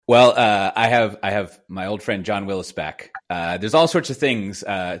Well, I have my old friend John Willis back. There's all sorts of things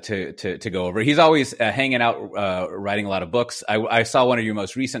to go over. He's always hanging out, writing a lot of books. I saw one of your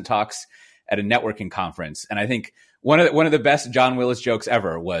most recent talks at a networking conference, and I think one of the best John Willis jokes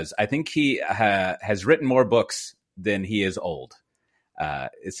ever was, I think he has written more books than he is old.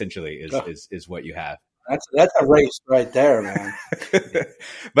 Essentially, is what you have. That's a race right there, man.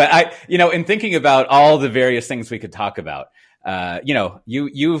 But in thinking about all the various things we could talk about. As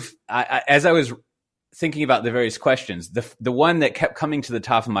I was thinking about the various questions, the one that kept coming to the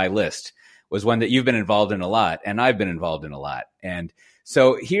top of my list was one that you've been involved in a lot, and I've been involved in a lot. And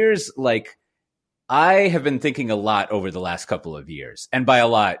so here's I have been thinking a lot over the last couple of years, and by a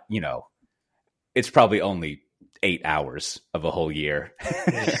lot, it's probably only 8 hours of a whole year.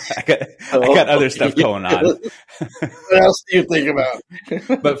 I got other stuff going on. What else do you think about?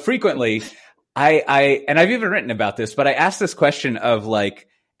 But frequently, and I've even written about this, but I asked this question of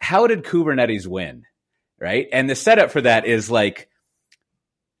how did Kubernetes win? Right. And the setup for that is if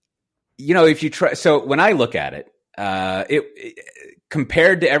you try, so when I look at it, it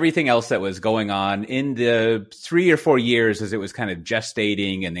compared to everything else that was going on in the 3 or 4 years as it was kind of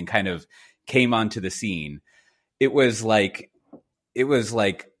gestating and then kind of came onto the scene, it was underpowered,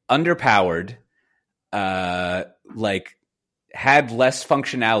 had less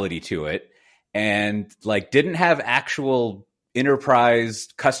functionality to it, and didn't have actual enterprise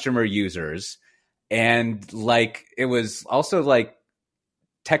customer users, and it was also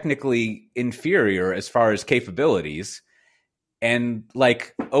technically inferior as far as capabilities, and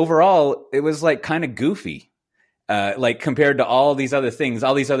overall it was kind of goofy, compared to all these other things,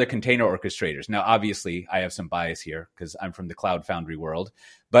 all these other container orchestrators. Now obviously I have some bias here because I'm from the Cloud Foundry world,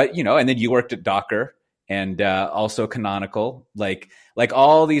 but and then you worked at Docker and also Canonical, like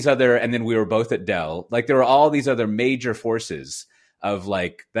all these other, and then we were both at Dell. There were all these other major forces of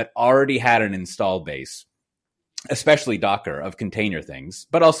that already had an install base, especially Docker, of container things,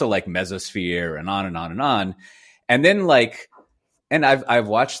 but also Mesosphere and on and on and on. And then and I've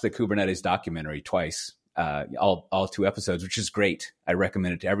watched the Kubernetes documentary twice, all 2 episodes, which is great. I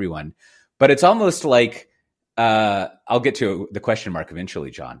recommend it to everyone. But it's almost I'll get to the question mark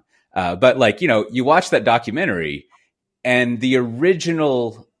eventually, John. But you watch that documentary, and the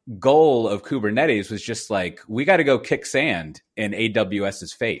original goal of Kubernetes was just we got to go kick sand in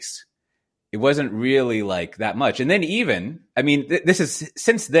AWS's face. It wasn't really that much. And then this is,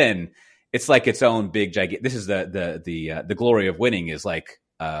 since then, it's its own big gigantic. This is the glory of winning is one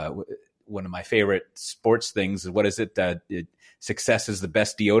of my favorite sports things. What is it? Success is the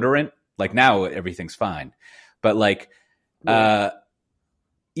best deodorant. Now everything's fine, but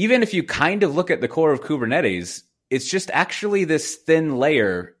even if you kind of look at the core of Kubernetes, it's just actually this thin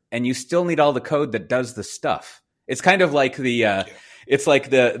layer, and you still need all the code that does the stuff. It's kind of it's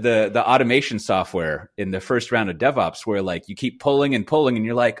the automation software in the first round of DevOps, where you keep pulling and pulling, and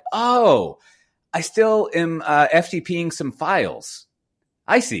you're oh, I still am FTPing some files.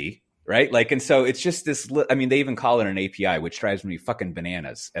 I see, right? And so it's just this. They even call it an API, which drives me fucking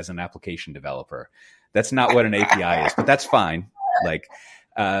bananas as an application developer. That's not what an API is, but that's fine.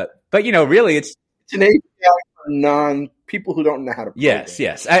 But really, it's an API for people who don't know how to program.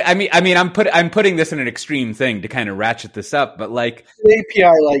 Yes. I'm putting this in an extreme thing to kind of ratchet this up, but an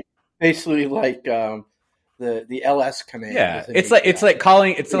API, basically the ls command. Yeah, it's like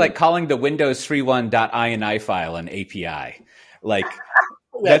calling the Windows 3.1.ini file an API.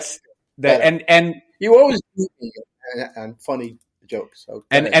 That's that, and you always do and funny jokes. So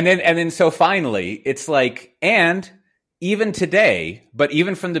and then so finally, it's and even today, but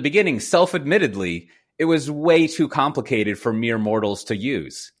even from the beginning, self-admittedly, it was way too complicated for mere mortals to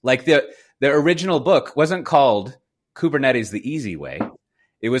use. The original book wasn't called Kubernetes the Easy Way.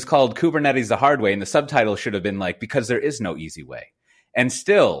 It was called Kubernetes the Hard Way, and the subtitle should have been because there is no easy way. And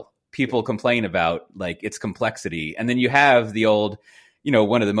still, people complain about its complexity. And then you have the old,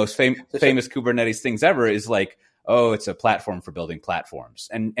 one of the most famous Kubernetes things ever is oh, it's a platform for building platforms.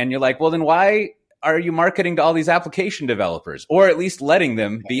 And you're well, then why are you marketing to all these application developers, or at least letting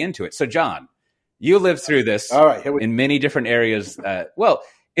them be into it? So, John, you lived through this in many different areas.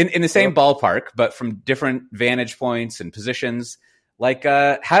 In the same ballpark, but from different vantage points and positions. How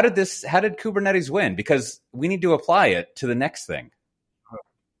did Kubernetes win? Because we need to apply it to the next thing. I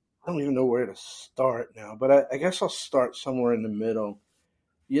don't even know where to start now, but I guess I'll start somewhere in the middle.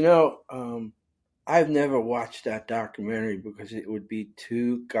 I've never watched that documentary because it would be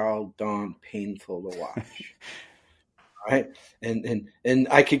too goddamn painful to watch. Right? And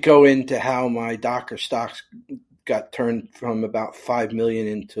I could go into how my Docker stocks got turned from about 5 million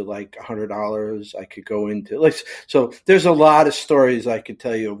into like $100. I could go into so there's a lot of stories I could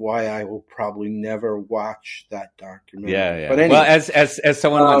tell you of why I will probably never watch that documentary. Yeah. But anyway, well, as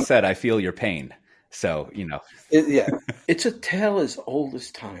someone once said, I feel your pain. So, it's a tale as old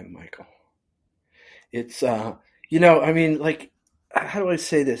as time, Michael. It's, I mean, like, how do I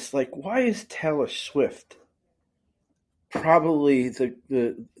say this? Like, why is Taylor Swift probably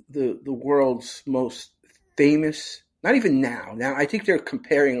the world's most famous? Not even now. Now, I think they're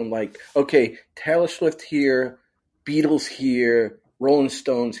comparing them like, okay, Taylor Swift here, Beatles here, Rolling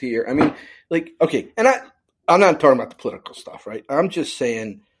Stones here. I mean, like, okay, and I'm not talking about the political stuff, right? I'm just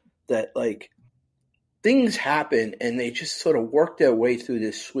saying that, like, things happen and they just sort of work their way through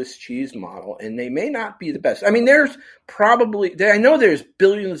this Swiss cheese model, and they may not be the best. I mean, I know there's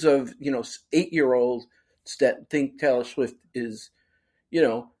billions of, 8-year-olds that think Taylor Swift is,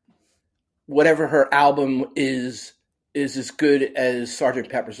 whatever her album is as good as Sgt.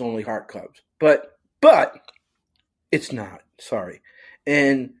 Pepper's Lonely Heart Clubs. But it's not, sorry.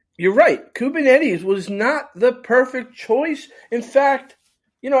 And you're right, Kubernetes was not the perfect choice. In fact,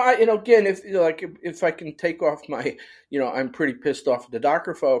 again, if I can take off my, I'm pretty pissed off at the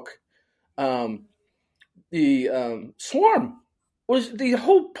Docker folk. The Swarm was the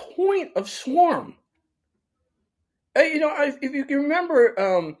whole point of Swarm. If you can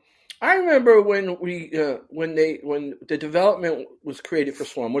remember, I remember when when the development was created for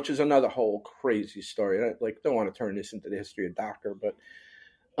Swarm, which is another whole crazy story. I don't want to turn this into the history of Docker, but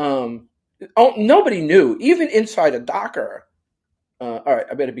nobody knew, even inside of Docker. All right,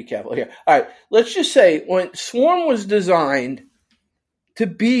 I better be careful here. All right, let's just say when Swarm was designed to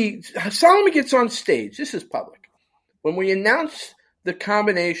be, Solomon gets on stage. This is public. When we announced the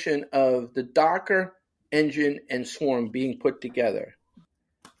combination of the Docker engine and Swarm being put together,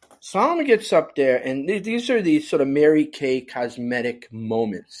 Solomon gets up there, and these are these sort of Mary Kay cosmetic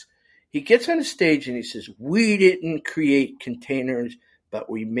moments. He gets on the stage and he says, "We didn't create containers, but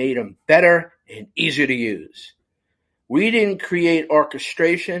we made them better and easier to use. We didn't create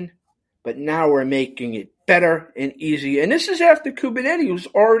orchestration, but now we're making it better and easier." And this is after Kubernetes was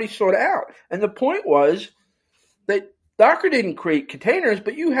already sort of out. And the point was that Docker didn't create containers,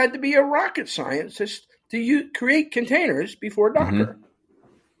 but you had to be a rocket scientist to create containers before Docker.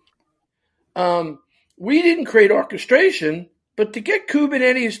 Mm-hmm. We didn't create orchestration, but to get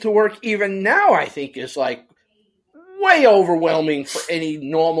Kubernetes to work even now, I think is like way overwhelming for any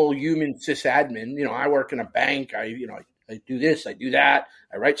normal human sysadmin. I work in a bank. I do this, I do that.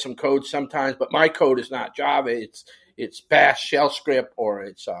 I write some code sometimes, but my code is not Java. It's Bash shell script, or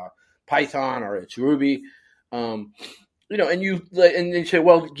it's Python, or it's Ruby. And they say,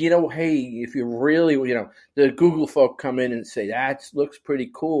 well, hey, if you really, the Google folk come in and say that looks pretty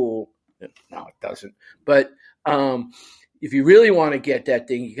cool. No, it doesn't. But if you really want to get that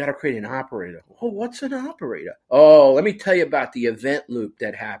thing, you got to create an operator. Oh, what's an operator? Oh, let me tell you about the event loop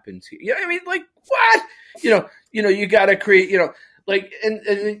that happens here. I mean, like, what? You got to create,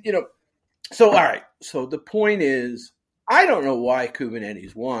 so, all right. So the point is, I don't know why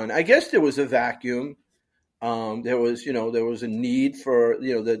Kubernetes won. I guess there was a vacuum. There was a need for,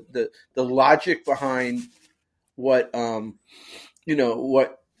 the logic behind what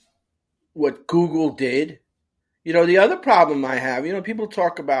Google did. The other problem I have, people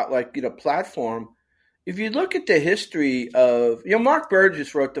talk about platform. If you look at the history of, Mark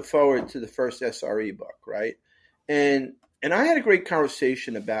Burgess wrote the foreword to the first SRE book, right? And I had a great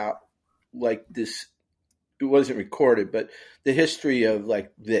conversation about this. It wasn't recorded, but the history of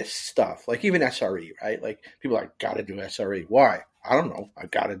this stuff, even SRE, right? People are got to do SRE. Why? I don't know. I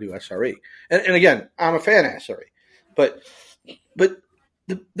got to do SRE. And again, I'm a fan of SRE, but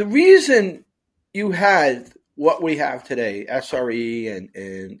the reason you had what we have today, SRE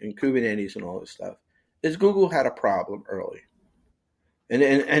and Kubernetes and all this stuff, is Google had a problem early.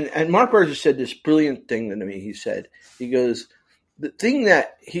 And Mark Burgess said this brilliant thing to me. He goes, the thing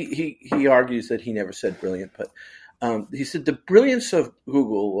that he argues that he never said brilliant, but he said the brilliance of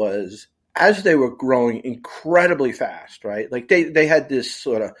Google was as they were growing incredibly fast, right? They had this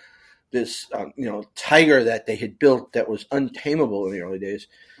sort of tiger that they had built that was untamable in the early days.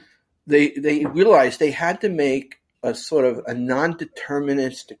 They realized they had to make a sort of a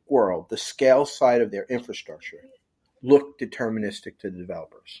non-deterministic world, the scale side of their infrastructure, look deterministic to the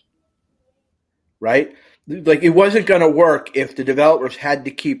developers, right? It wasn't going to work if the developers had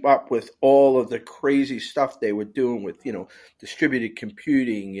to keep up with all of the crazy stuff they were doing with, distributed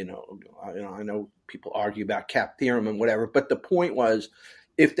computing. I know people argue about cap theorem and whatever, but the point was,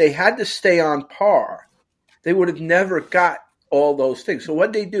 if they had to stay on par, they would have never got all those things. So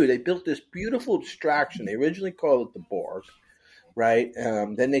what they do, they built this beautiful abstraction. They originally called it the Borg, right?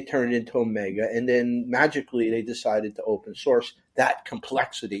 Then they turned it into Omega, and then magically they decided to open source that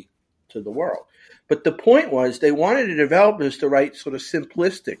complexity to the world. But the point was they wanted the developers to write sort of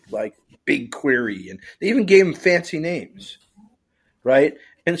simplistic, like BigQuery, and they even gave them fancy names, right?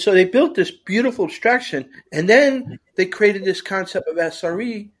 And so they built this beautiful abstraction, and then they created this concept of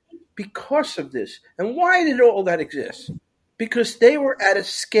SRE because of this. And why did all that exist? Because they were at a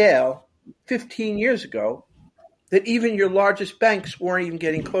scale 15 years ago that even your largest banks weren't even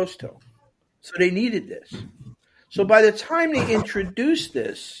getting close to. So they needed this. So by the time they introduced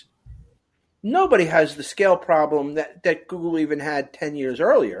this, nobody has the scale problem that Google even had 10 years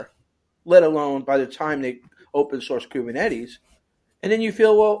earlier, let alone by the time they open source Kubernetes. And then you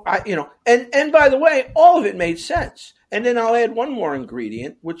feel, well, and by the way, all of it made sense. And then I'll add one more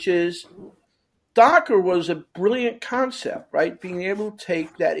ingredient, which is Docker was a brilliant concept, right? Being able to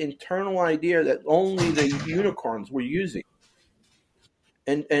take that internal idea that only the unicorns were using.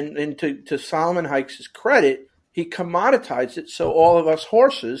 And to Solomon Hykes' credit, he commoditized it so all of us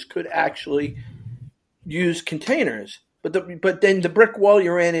horses could actually use containers. But then the brick wall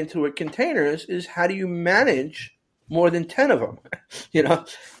you ran into with containers is how do you manage more than 10 of them,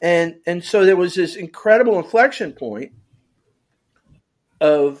 And so there was this incredible inflection point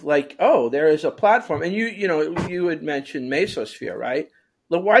of like, oh, there is a platform. And you had mentioned Mesosphere, right?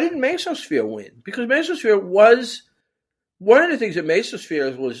 Look, why didn't Mesosphere win? Because Mesosphere was one of the things that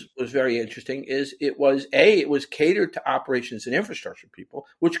Mesosphere was very interesting is it was catered to operations and infrastructure people,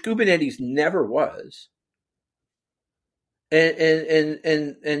 which Kubernetes never was.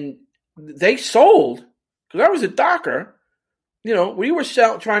 And they sold, because I was at Docker, we were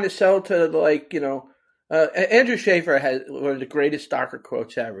trying to sell to Andrew Schaefer had one of the greatest Docker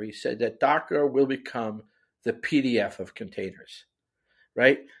quotes ever. He said that Docker will become the PDF of containers,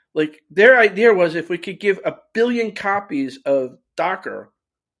 right? Like their idea was if we could give 1 billion copies of Docker,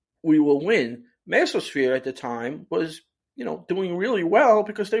 we will win. Mesosphere at the time was, doing really well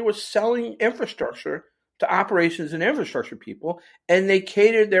because they were selling infrastructure to operations and infrastructure people, and they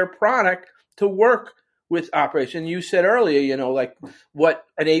catered their product to work with operations. You said earlier, like what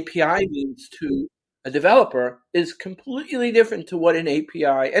an API means to a developer is completely different to what an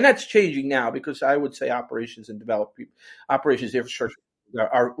API, and that's changing now because I would say operations infrastructure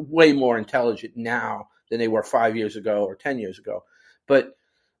are way more intelligent now than they were 5 years ago or 10 years ago. But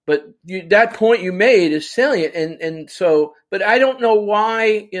that point you made is salient, and so, but I don't know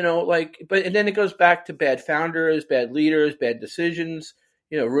why, and then it goes back to bad founders, bad leaders, bad decisions.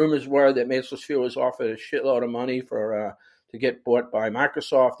 Rumors were that Mesosphere was offered a shitload of money to get bought by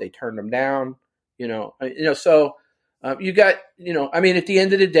Microsoft. They turned them down. So you got, at the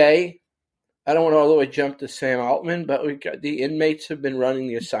end of the day, I don't want to all the way jump to Sam Altman, but the inmates have been running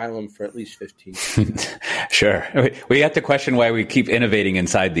the asylum for at least 15 years. Sure. We have to question why we keep innovating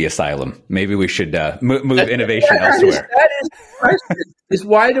inside the asylum. Maybe we should move innovation elsewhere. That is the question, is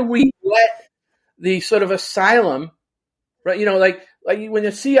why do we let the sort of asylum, right? Like when the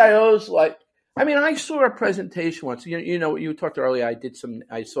CIOs, I saw a presentation once. You talked earlier.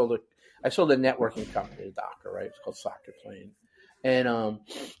 I sold a networking company to Docker, right? It's called Soccer Plane. And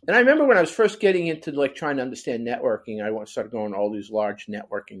I remember when I was first getting into trying to understand networking, I started going to all these large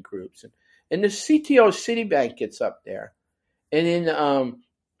networking groups, and the CTO of Citibank gets up there, and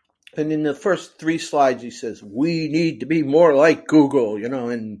in the first 3 slides he says, "We need to be more like Google,"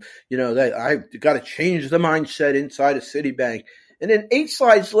 that I've got to change the mindset inside of Citibank. And then 8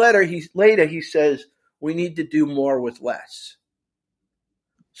 slides later, he says, "We need to do more with less."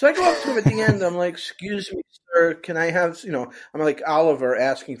 So I go up to him at the end. I'm like, "Excuse me, sir, can I have, I'm like Oliver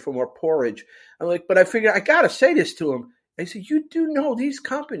asking for more porridge." I'm like, but I figured I got to say this to him. I said, "You do know these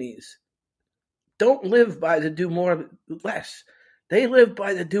companies don't live by the do more with less. They live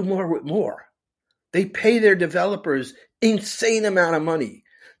by the do more with more. They pay their developers insane amount of money.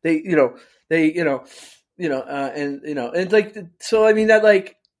 They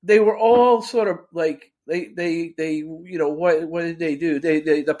were all sort of like, what did they do?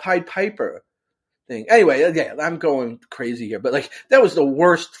 The Pied Piper thing. Anyway, yeah, I'm going crazy here, but that was the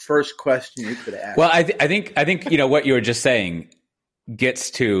worst first question you could ask. Well, I think what you were just saying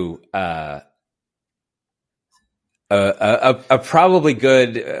gets to a probably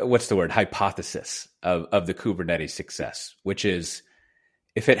good what's the word, hypothesis of the Kubernetes success, which is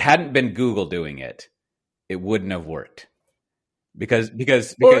if it hadn't been Google doing it, it wouldn't have worked. Because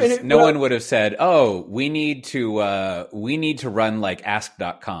no one would have said, "Oh, we need to run like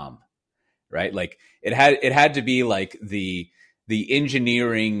ask.com," right? Like it had to be like the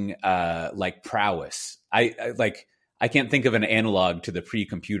engineering prowess. I can't think of an analog to the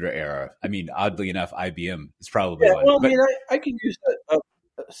pre-computer era. I mean, oddly enough, IBM is probably Yeah, one. well, I But mean, I can use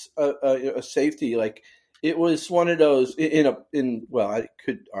a safety, like it was one of those well, I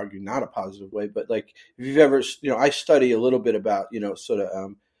could argue not a positive way, but like if you've ever, I study a little bit about, sort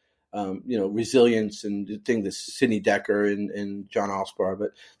of resilience and the thing that Sidney Decker and John Allspaw.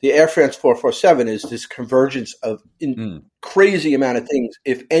 But the Air France 447 is this convergence of crazy amount of things.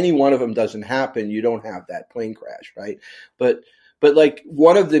 If any one of them doesn't happen, you don't have that plane crash, right? But like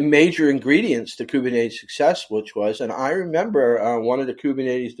one of the major ingredients to Kubernetes success, which was, and I remember one of the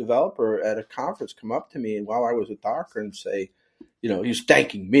Kubernetes developer at a conference come up to me and while I was at Docker and say, he was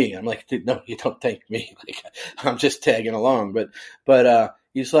thanking me. I'm like, no, you don't thank me. Like, I'm just tagging along. But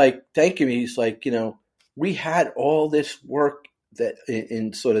he's like, thanking me. He's like, we had all this work that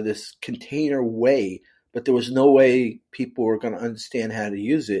in sort of this container way, but there was no way people were going to understand how to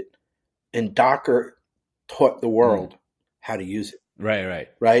use it. And Docker taught the world how to use it. Right.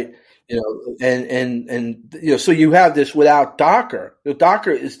 And so you have this without Docker.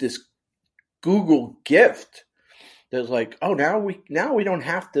 Docker is this Google gift. There's like, oh, now we don't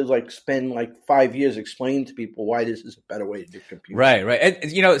have to like spend like 5 years explaining to people why this is a better way to do computing. Right.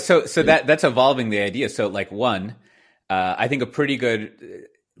 And, so that's evolving the idea. So like one, I think a pretty good,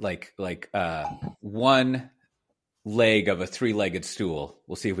 one leg of a 3-legged stool.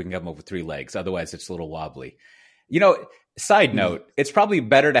 We'll see if we can come up with 3 legs. Otherwise it's a little wobbly. Side note, it's probably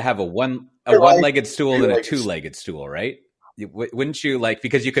better to have a one-legged stool than a 2-legged stool, right? Wouldn't you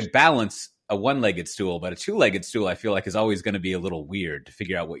because you could balance a 1-legged stool, but a 2-legged stool, I feel like is always going to be a little weird to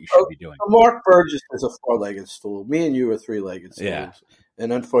figure out what you should be doing. Mark Burgess is a 4-legged stool. Me and you are 3-legged stools. Yeah.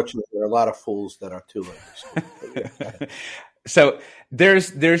 And unfortunately, there are a lot of fools that are 2-legged stools. So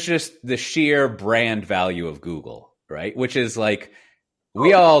there's just the sheer brand value of Google, right? Which is like,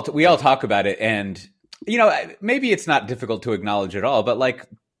 we all talk about it, and maybe it's not difficult to acknowledge at all, but like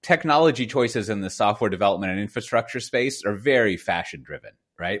technology choices in the software development and infrastructure space are very fashion driven,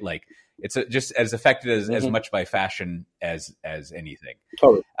 right? Like it's just as affected as much by fashion as anything.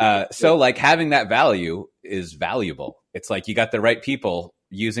 Totally. So like having that value is valuable. It's like you got the right people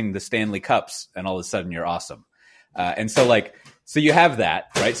using the Stanley Cups and all of a sudden you're awesome. And so you have that,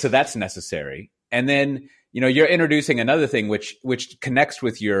 right? So that's necessary. And then, you're introducing another thing which connects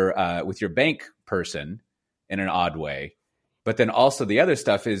with your bank person in an odd way. But then also the other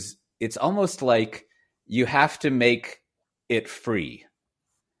stuff is it's almost like you have to make it free,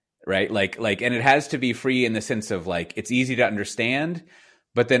 right? Like, and it has to be free in the sense of like, it's easy to understand,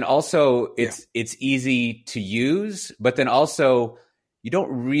 but then also it's easy to use, but then also you don't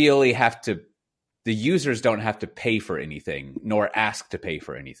really have to, the users don't have to pay for anything nor ask to pay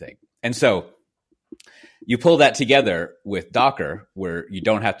for anything. And so you pull that together with Docker where you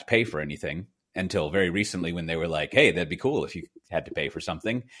don't have to pay for anything until very recently when they were like, hey, that'd be cool if you had to pay for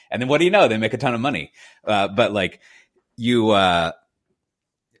something. And then what do you know? They make a ton of money. But like you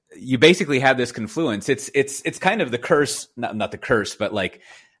basically have this confluence. It's kind of the curse, not the curse, but like,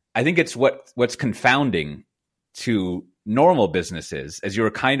 I think it's what's confounding to normal businesses, as you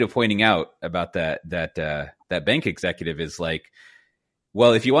were kind of pointing out about that bank executive is like,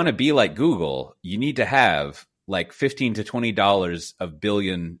 well, if you want to be like Google, you need to have like $15 to $20 of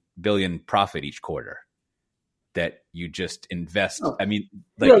billion profit each quarter that you just invest. I mean,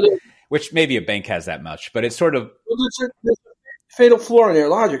 which maybe a bank has that much, but it's sort of there's a fatal flaw in their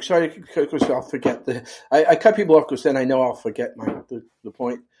logic. Sorry, because I'll forget I cut people off because then I know I'll forget the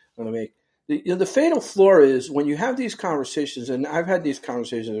point I'm going to make. The fatal flaw is when you have these conversations, and I've had these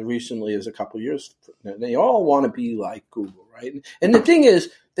conversations recently as a couple of years, they all want to be like Google, right? And the thing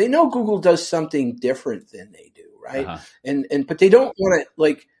is, they know Google does something different than they do, right? Uh-huh. But they don't want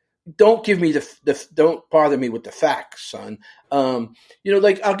to don't give me don't bother me with the facts, son. I'll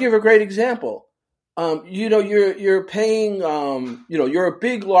give a great example. You're paying, you're a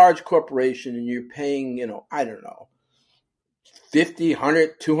big, large corporation and you're paying, I don't know, 50,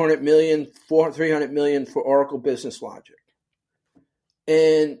 100, 200 million, 400, 300 million for Oracle Business Logic.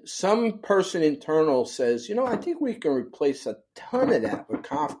 And some person internal says, I think we can replace a ton of that with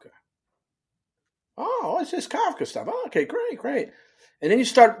Kafka. Oh, what's this Kafka stuff? Oh, okay, great. And then you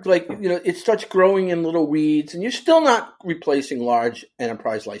start it starts growing in little weeds and you're still not replacing large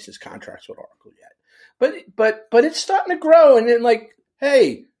enterprise license contracts with Oracle yet. But it's starting to grow. And then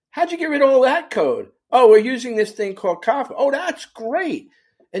hey, how'd you get rid of all that code? Oh, we're using this thing called Kafka. Oh, that's great.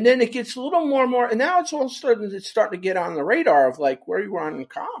 And then it gets a little more and more. And now it's starting to get on the radar of where you are on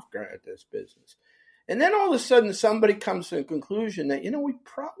Kafka at this business. And then all of a sudden somebody comes to the conclusion that, we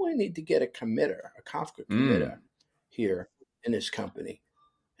probably need to get a Kafka committer here in this company.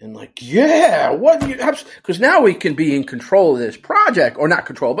 And like, yeah, what do you have? Because now we can be in control of this project, or not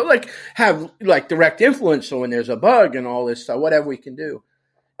control, but like have like direct influence. So when there's a bug and all this stuff, whatever we can do.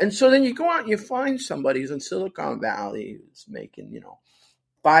 And so then you go out and you find somebody who's in Silicon Valley who's making,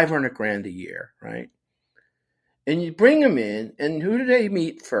 $500,000 a year, right? And you bring them in, and who do they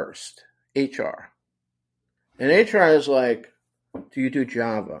meet first? HR. And HR is like, do you do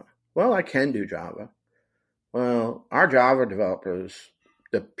Java? Well, I can do Java. Well, our Java developers,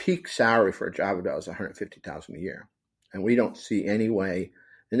 the peak salary for a Java developer is $150,000 a year, and we don't see any way.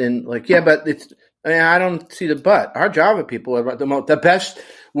 And then, like, yeah, but I don't see the but. Our Java people are the best.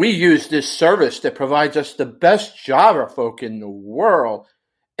 We use this service that provides us the best Java folk in the world,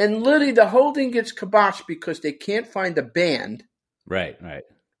 and literally the whole thing gets kiboshed because they can't find a band. Right.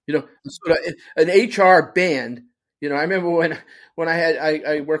 Sort of an HR band. I remember when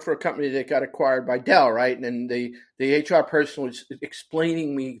I worked for a company that got acquired by Dell, right? And then the HR person was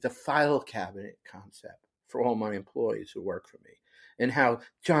explaining me the file cabinet concept for all my employees who work for me. And how,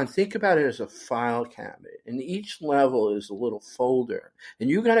 John, think about it as a file cabinet. And each level is a little folder. And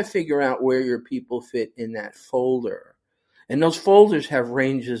you got to figure out where your people fit in that folder. And those folders have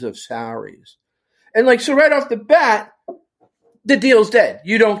ranges of salaries. And so right off the bat, the deal's dead.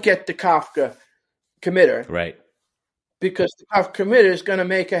 You don't get the Kafka committer. Right. Because the Kafka committer is going to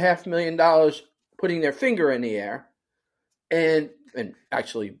make $500,000 putting their finger in the air. And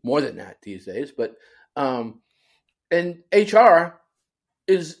actually more than that these days. But and HR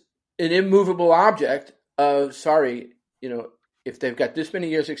is an immovable object of, if they've got this many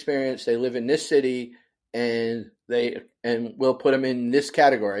years experience, they live in this city, and we'll put them in this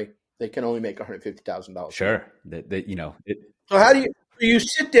category, they can only make $150,000. Sure. So how do you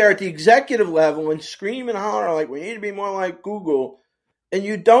sit there at the executive level and scream and holler like, we need to be more like Google, and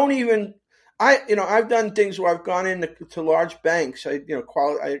you don't even I've done things where I've gone into large banks. I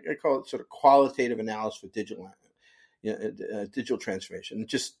call it sort of qualitative analysis for digital transformation, and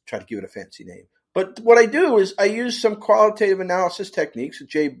just try to give it a fancy name. But what I do is I use some qualitative analysis techniques that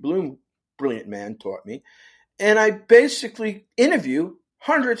Jay Bloom, brilliant man, taught me. And I basically interview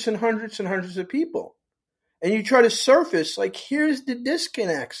hundreds and hundreds and hundreds of people. And you try to surface, like, here's the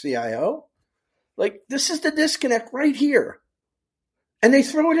disconnect, CIO. Like, this is the disconnect right here. And they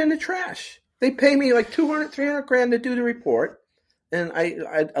throw it in the trash. They pay me like $200,000, $300,000 to do the report. And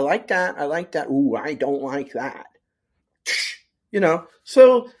I like that. I like that. Ooh, I don't like that.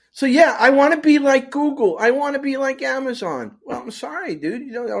 So yeah, I want to be like Google. I want to be like Amazon. Well, I'm sorry,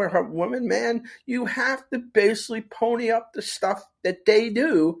 dude. Or woman, man, you have to basically pony up the stuff that they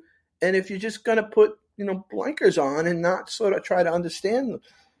do. And if you're just going to put, blinkers on and not sort of try to understand,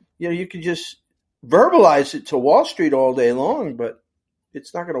 you can just verbalize it to Wall Street all day long, but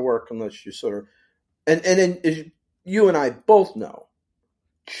it's not going to work unless you sort of, and then as you and I both know,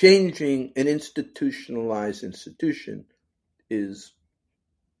 changing an institutionalized institution is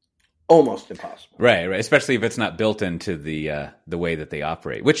almost impossible. Right. Especially if it's not built into the way that they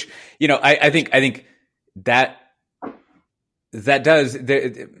operate. Which I think that does.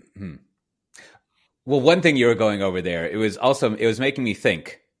 Well, one thing you were going over there, it was making me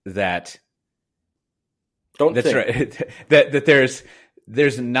think that. Right. that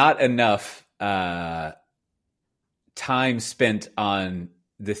there's not enough time spent on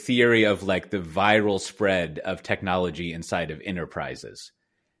the theory of like the viral spread of technology inside of enterprises.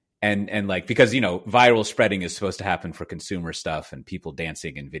 And like, because, viral spreading is supposed to happen for consumer stuff and people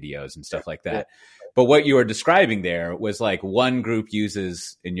dancing in videos and stuff like that. Yeah. But what you were describing there was like one group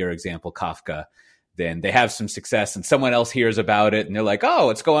uses, in your example, Kafka, then they have some success and someone else hears about it and they're like, oh,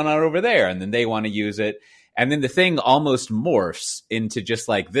 what's going on over there? And then they want to use it. And then the thing almost morphs into just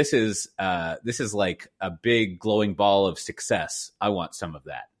like, this is like a big glowing ball of success. I want some of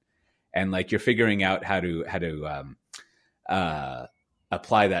that. And like, you're figuring out how to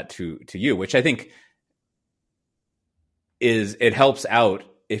apply that to you, which I think it helps out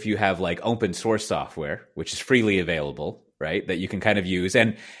if you have like open source software, which is freely available, right? That you can kind of use.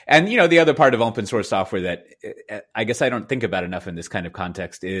 And the other part of open source software that I guess I don't think about enough in this kind of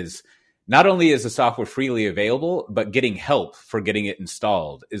context is not only is the software freely available, but getting help for getting it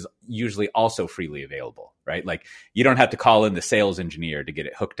installed is usually also freely available, right? Like you don't have to call in the sales engineer to get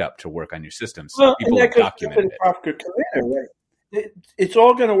it hooked up to work on your systems. Well, people have documented it. It's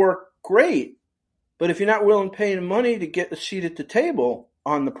all going to work great, but if you're not willing to pay the money to get a seat at the table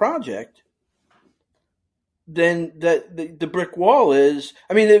on the project, then the brick wall is,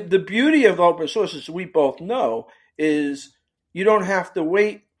 the beauty of open source, as we both know, is you don't have to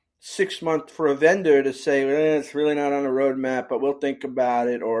wait 6 months for a vendor to say, it's really not on the roadmap, but we'll think about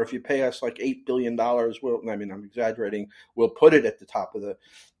it. Or if you pay us like $8 billion, I'm exaggerating, we'll put it at the top of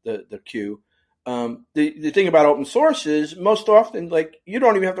the queue. The thing about open source is most often, like, you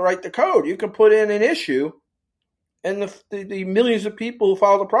don't even have to write the code. You can put in an issue, and the millions of people who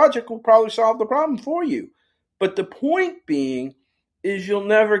follow the project will probably solve the problem for you. But the point being is you'll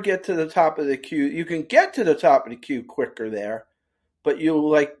never get to the top of the queue. You can get to the top of the queue quicker there, but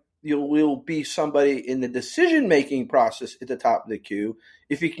you'll be somebody in the decision-making process at the top of the queue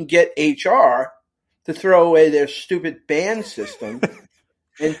if you can get HR to throw away their stupid ban system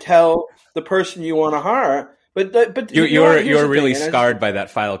and tell the person you want to hire. But you're really scarred by that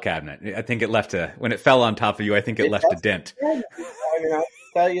file cabinet. I think it left when it fell on top of you, I think it left a dent. I mean, I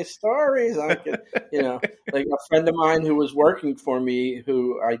tell you stories. Like a friend of mine who was working for me,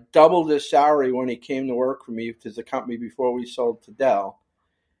 who I doubled his salary when he came to work for me to the company before we sold to Dell.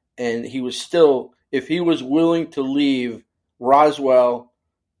 And he was still, if he was willing to leave Roswell,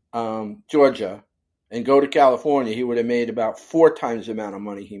 Georgia, and go to California, he would have made about 4 times the amount of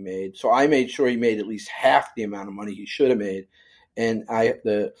money he made. So I made sure he made at least half the amount of money he should have made. And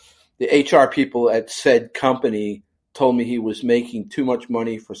the HR people at said company told me he was making too much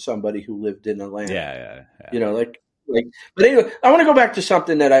money for somebody who lived in Atlanta. Yeah. But anyway, I want to go back to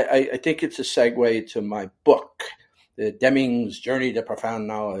something that I think it's a segue to my book, the Deming's Journey to Profound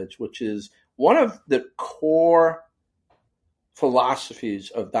Knowledge, which is one of the core philosophies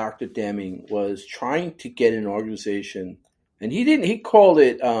of Dr. Deming was trying to get an organization, and he called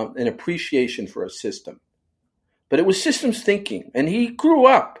it an appreciation for a system, but it was systems thinking. And he grew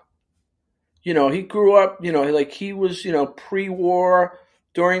up, he was, pre-war,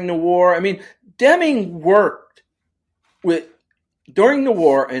 during the war. I mean, Deming worked during the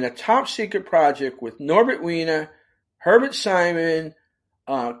war in a top secret project with Norbert Wiener, Herbert Simon,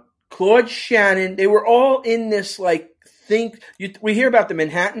 Claude Shannon. They were all in this we hear about the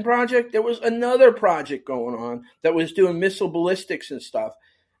Manhattan Project. There was another project going on that was doing missile ballistics and stuff.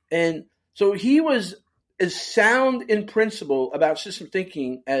 And so he was as sound in principle about system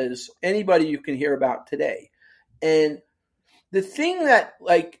thinking as anybody you can hear about today. And the thing that,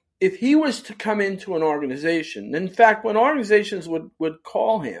 if he was to come into an organization, in fact, when organizations would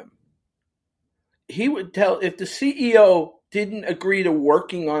call him, he would tell, if the CEO didn't agree to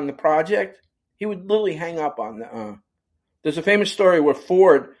working on the project, he would literally hang up on there's a famous story where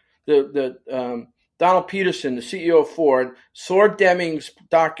Ford, Donald Peterson, the CEO of Ford, saw Deming's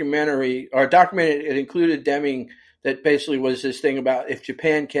documentary, it included Deming, that basically was this thing about, if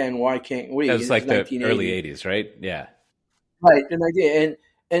Japan can, why can't we? That was like the early 80s, right? Yeah. Right,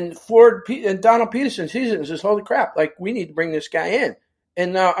 and Ford and Donald Peterson sees it and says, holy crap, we need to bring this guy in.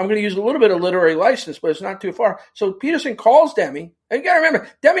 And now I'm going to use a little bit of literary license, but it's not too far. So Peterson calls Deming. And you got to remember,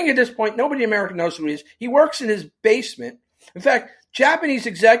 Deming at this point, nobody in America knows who he is. He works in his basement. In fact, Japanese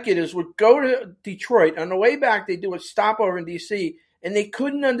executives would go to Detroit. On the way back, they'd do a stopover in D.C., and they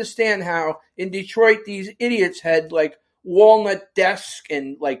couldn't understand how in Detroit these idiots had walnut desks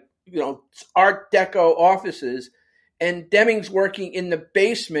and Art Deco offices. And Deming's working in the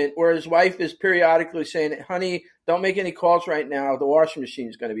basement where his wife is periodically saying, honey, don't make any calls right now. The washing machine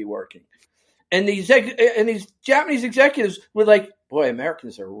is going to be working. And these Japanese executives were like, boy,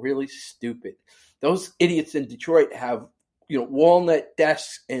 Americans are really stupid. Those idiots in Detroit have, walnut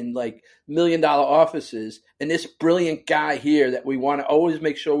desks and $1 million offices. And this brilliant guy here that we want to always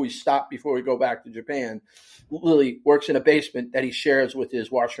make sure we stop before we go back to Japan literally works in a basement that he shares with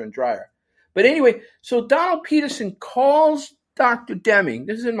his washer and dryer. But anyway, so Donald Peterson calls Dr. Deming.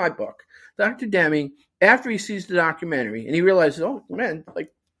 This is in my book. Dr. Deming, after he sees the documentary, and he realizes, oh, man,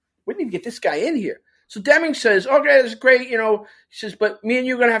 we need to get this guy in here. So Deming says, okay, that's great. He says, but me and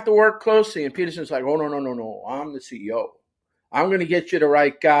you are going to have to work closely. And Peterson's like, oh, no. I'm the CEO. I'm going to get you the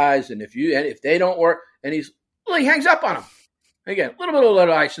right guys. And if they don't work, and he hangs up on him. Again, a little bit of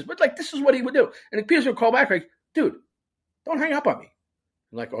little license, but this is what he would do. And Peterson would call back dude, don't hang up on me.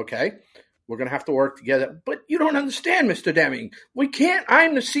 I'm like, okay. We're going to have to work together. But you don't understand, Mr. Deming. We can't.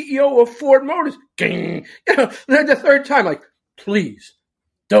 I'm the CEO of Ford Motors. Ding. Then the third time, please,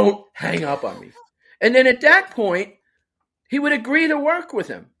 don't hang up on me. And then at that point, he would agree to work with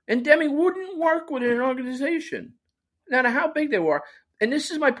him. And Deming wouldn't work with an organization, no matter how big they were. And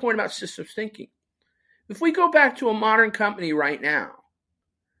this is my point about systems thinking. If we go back to a modern company right now,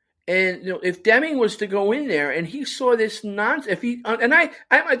 and if Deming was to go in there and he saw this nonsense,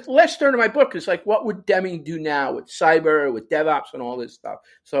 the last third of my book is what would Deming do now with cyber, with DevOps, and all this stuff.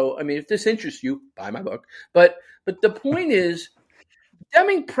 So I mean, if this interests you, buy my book. But the point is,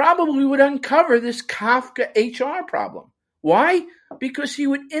 Deming probably would uncover this Kafka HR problem. Why? Because he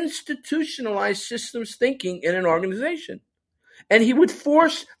would institutionalize systems thinking in an organization. And he would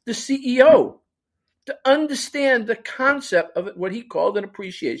force the CEO to understand the concept of what he called an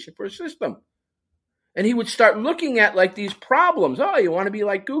appreciation for a system. And he would start looking at like these problems. Oh, you want to be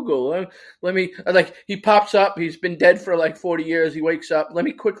like Google? Let me, like, he pops up. He's been dead for like 40 years. He wakes up. Let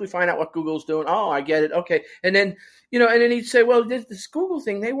me quickly find out what Google's doing. Oh, I get it. Okay. And then, and then he'd say, well, this Google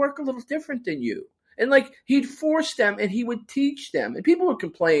thing, they work a little different than you. And like, he'd force them and he would teach them. And people would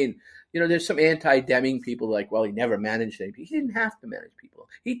complain, there's some anti-Deming people like, well, he never managed any people. He didn't have to manage people.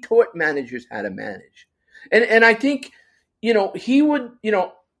 He taught managers how to manage. And I think, he would,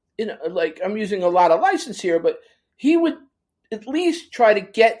 like, I'm using a lot of license here, but he would at least try to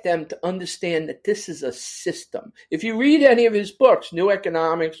get them to understand that this is a system. If you read any of his books, New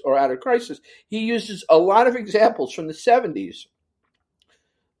Economics or Out of Crisis, he uses a lot of examples from the 70s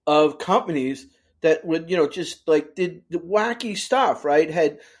of companies that would, just like did the wacky stuff, right?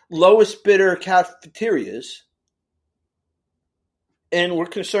 Had lowest bidder cafeterias and were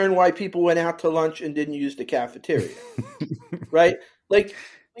concerned why people went out to lunch and didn't use the cafeteria, right? Like,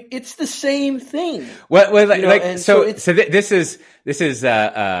 it's the same thing.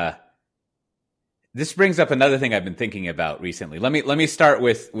 This brings up another thing I've been thinking about recently. Let me start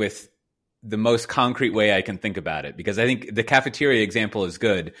with the most concrete way I can think about it, because I think the cafeteria example is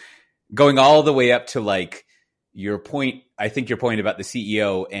good, going all the way up to like your point. I think your point about the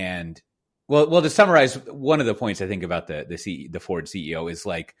CEO and well, to summarize, one of the points I think about the Ford CEO is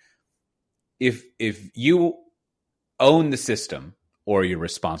like, if you own the system, or you're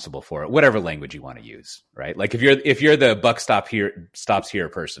responsible for it, whatever language you want to use, right? Like if you're the buck stops here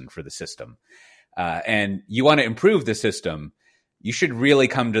person for the system, and you want to improve the system, you should really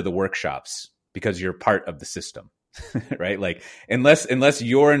come to the workshops because you're part of the system, right? Like unless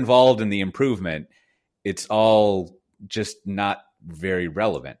you're involved in the improvement, it's all just not very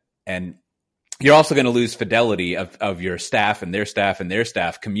relevant. And you're also going to lose fidelity of your staff and their staff and their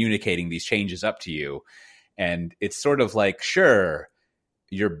staff communicating these changes up to you. And it's sort of like, sure,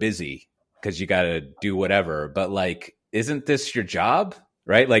 you're busy because you got to do whatever, but like, isn't this your job?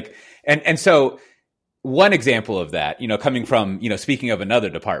 Right. Like, and so one example of that, coming from, speaking of another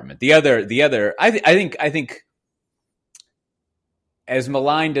department, the other, I think as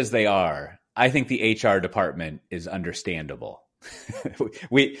maligned as they are, I think the HR department is understandable.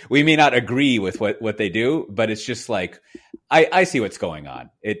 we may not agree with what they do, but it's just like, I see what's going on.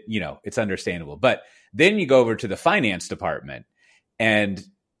 It's understandable. But then you go over to the finance department and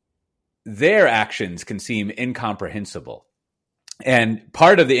their actions can seem incomprehensible. And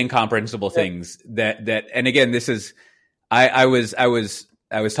part of the incomprehensible things that, and again, this is, I was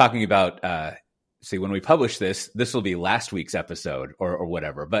talking about, see, when we publish this will be last week's episode or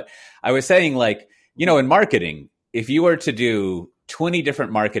whatever. But I was saying, like, in marketing, if you were to do 20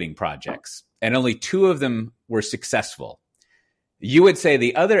 different marketing projects and only 2 of them were successful, you would say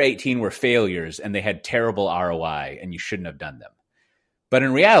the other 18 were failures and they had terrible ROI and you shouldn't have done them. But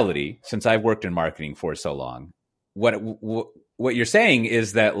in reality, since I've worked in marketing for so long, what you're saying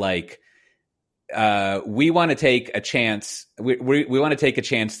is that, like, we want to take a chance. We want to take a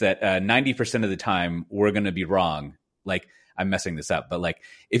chance that 90% of the time we're going to be wrong. Like, I'm messing this up, but like,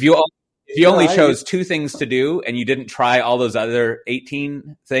 if you only chose 2 things to do and you didn't try all those other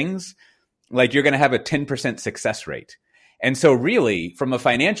 18 things, like, you're going to have a 10% success rate. And so really, from a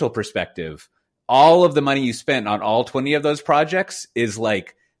financial perspective, all of the money you spent on all 20 of those projects is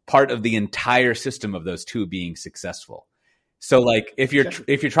like part of the entire system of those 2 being successful. So like, if you're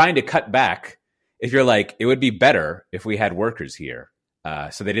trying to cut back, if you're like, it would be better if we had workers here,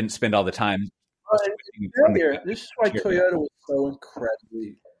 so they didn't spend all the time. This is why Toyota was so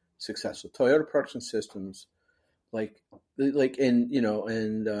incredibly successful. Toyota Production Systems, I can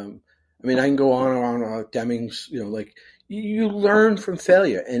go on and on about Deming's, like, you learn from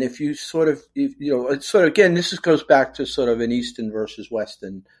failure. And if you again, this goes back to sort of an Eastern versus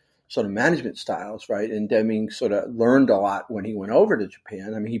Western sort of management styles, right? And Deming sort of learned a lot when he went over to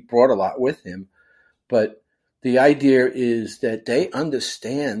Japan. I mean, he brought a lot with him, but the idea is that they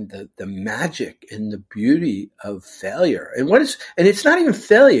understand the magic and the beauty of failure. And it's not even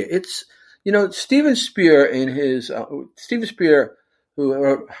failure. It's, Steven Spear who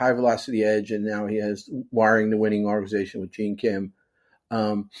wrote High Velocity Edge, and now he has Wiring the Winning Organization with Gene Kim.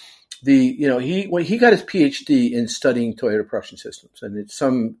 He got his PhD in studying Toyota Production Systems, and it's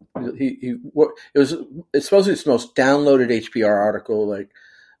supposedly it's the most downloaded HPR article, like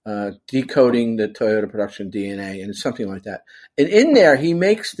decoding the Toyota production DNA, and it's something like that. And in there, he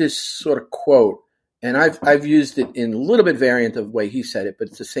makes this sort of quote, and I've used it in a little bit variant of the way he said it, but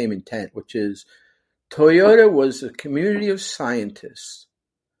it's the same intent, which is, Toyota was a community of scientists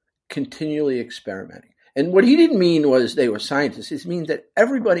continually experimenting. And what he didn't mean was they were scientists. It means that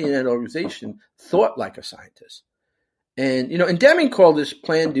everybody in that organization thought like a scientist. And, and Deming called this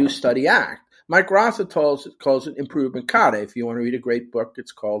Plan, Do, Study, Act. Mike Rother calls it Improvement Kata. If you want to read a great book,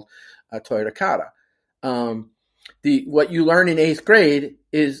 it's called Toyota Kata. What you learn in 8th grade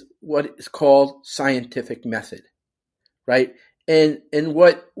is what is called scientific method, right? And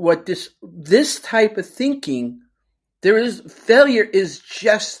what this type of thinking, failure is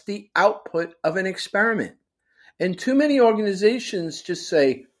just the output of an experiment. And too many organizations just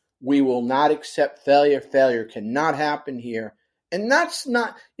say, we will not accept failure. Failure cannot happen here. And that's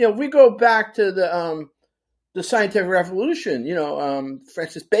not, we go back to the scientific revolution,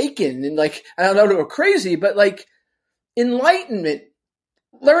 Francis Bacon, and I don't know, they were crazy, but enlightenment,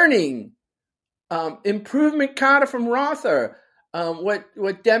 learning, improvement kata from Rother,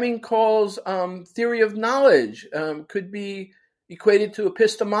 what Deming calls theory of knowledge, could be equated to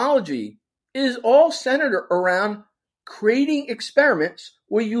epistemology, is all centered around creating experiments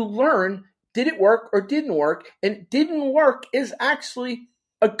where you learn, did it work or didn't work? And didn't work is actually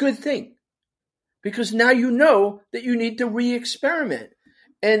a good thing, because now you know that you need to re-experiment.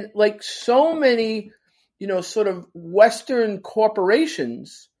 And so many, sort of Western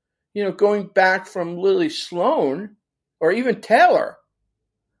corporations, going back from Lily Sloan or even Taylor,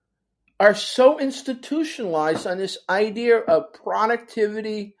 are so institutionalized on this idea of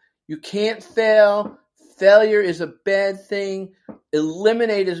productivity. You can't fail. Failure is a bad thing.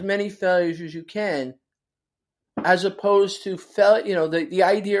 Eliminate as many failures as you can, as opposed to the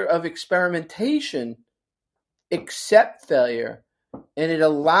idea of experimentation. Accept failure, and it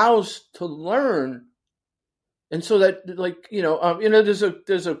allows to learn. And so that,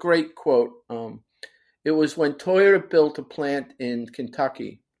 there's a great quote. It was when Toyota built a plant in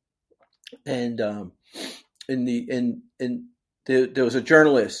Kentucky, and there was a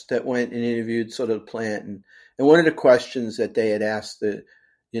journalist that went and interviewed sort of the plant, and one of the questions that they had asked,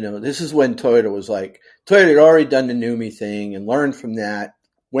 this is when Toyota had already done the NUMMI thing and learned from that,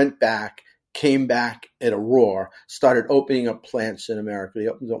 went back, came back at a roar, started opening up plants in America. They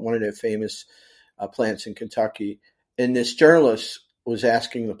opened up one of their famous plants in Kentucky. And this journalist was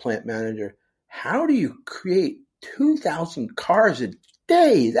asking the plant manager, how do you create 2,000 cars a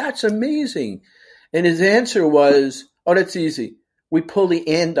day? That's amazing. And his answer was, oh, that's easy. We pull the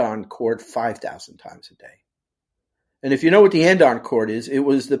andon cord 5,000 times a day. And if you know what the andon cord is, it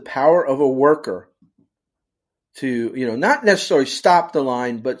was the power of a worker to, not necessarily stop the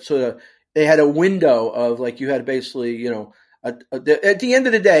line, but sort of, they had a window of you had basically, at the end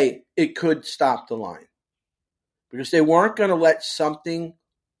of the day, it could stop the line, because they weren't going to let something,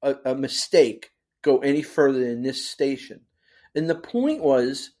 a mistake, go any further than this station. And the point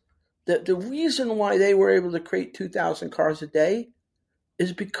was that the reason why they were able to create 2,000 cars a day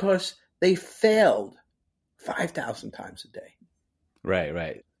is because they failed 5,000 times a day.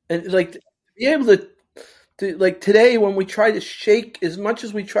 Right. And to be able to today, when we try to shake, as much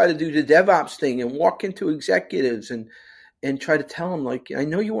as we try to do the DevOps thing and walk into executives and try to tell them, I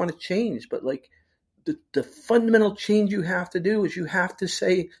know you want to change, but the fundamental change you have to do is you have to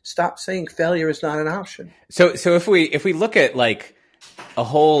stop saying failure is not an option. So if we look at a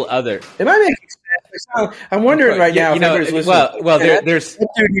whole other, am I making sense? I'm wondering right now if everybody's listening. Well, there's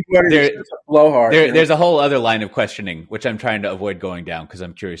a whole other line of questioning which I'm trying to avoid going down because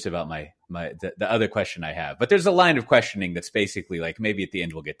I'm curious about the other question I have. But there's a line of questioning that's basically maybe at the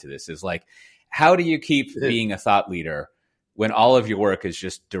end we'll get to this, is how do you keep being a thought leader when all of your work is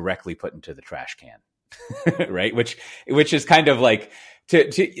just directly put into the trash can, right? Which is kind of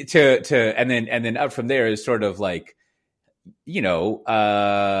to and then up from there is sort of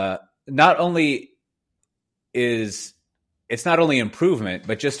not only is it's not only improvement,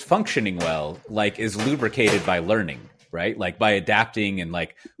 but just functioning well, is lubricated by learning, right? By adapting and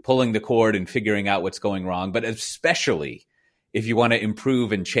pulling the cord and figuring out what's going wrong. But especially if you want to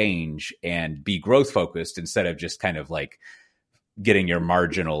improve and change and be growth focused instead of just kind of getting your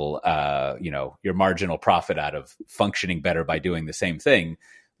marginal profit out of functioning better by doing the same thing.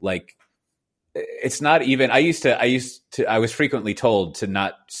 It's not even, I was frequently told to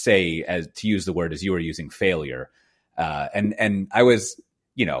not say, to use the word as you were using, failure. And I was,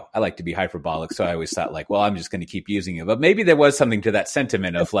 I like to be hyperbolic. So I always thought well, I'm just going to keep using it. But maybe there was something to that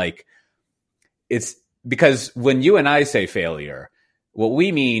sentiment of it's because when you and I say failure, what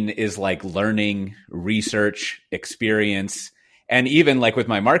we mean is learning, research, experience, and even with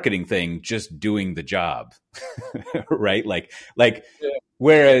my marketing thing, just doing the job, right?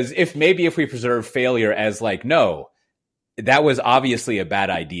 Whereas if we preserve failure as no, that was obviously a bad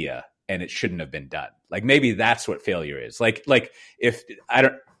idea and it shouldn't have been done. Like maybe that's what failure is. Like if I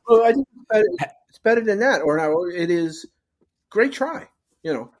don't. Well, I think it's better than that. Or it is great try.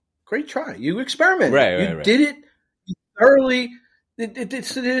 Great try. You experimented. Right. Did it thoroughly.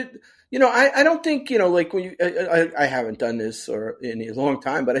 I don't think, like when I haven't done this or in a long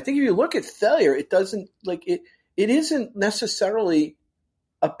time, but I think if you look at failure, it doesn't it isn't necessarily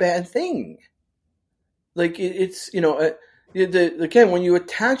a bad thing. Like it's, again, when you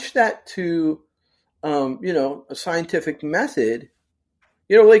attach that to, a scientific method,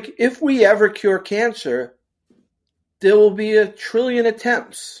 like if we ever cure cancer, there will be 1 trillion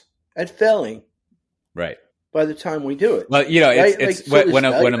attempts at failing. Right. By the time we do it. Well, it's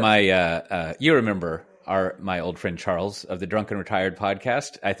one of my, you remember my old friend Charles of the Drunken Retired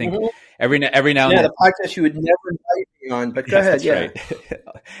podcast. I think every now and then. The podcast you would never invite me on, but go ahead. Right.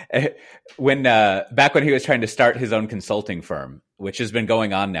 Back when he was trying to start his own consulting firm, which has been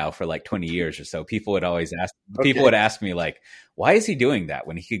going on now for like 20 years or so, people would ask me like, why is he doing that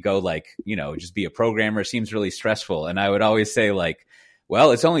when he could go just be a programmer? Seems really stressful. And I would always say like,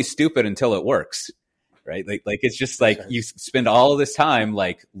 well, it's only stupid until it works. Right. Like it's just like you spend all of this time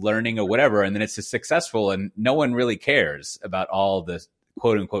like learning or whatever, and then it's successful and no one really cares about all the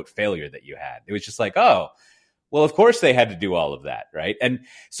quote unquote failure that you had. It was just like, oh, well, of course they had to do all of that. Right. And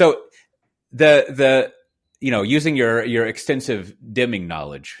so the using your extensive Deming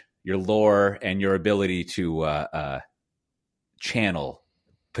knowledge, your lore, and your ability to channel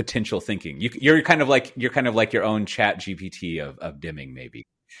potential thinking, you're kind of like your own Chat GPT of Deming maybe.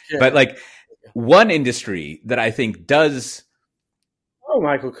 Yeah. But like one industry that I think does. Oh,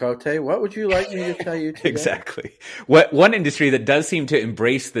 Michael Cote, what would you like me to tell you today? Exactly. One industry that does seem to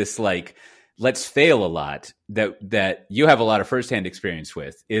embrace this, like, let's fail a lot, that you have a lot of firsthand experience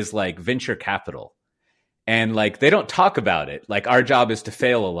with, is like venture capital. And like, they don't talk about it. Like, our job is to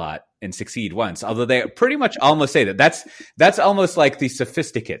fail a lot and succeed once. Although they pretty much almost say that. That's almost like the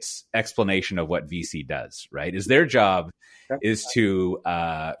sophisticates explanation of what VC does, right? Is their job is to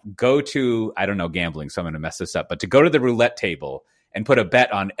go to, I don't know, gambling, so I'm going to mess this up, but to go to the roulette table and put a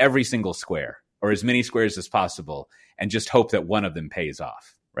bet on every single square or as many squares as possible and just hope that one of them pays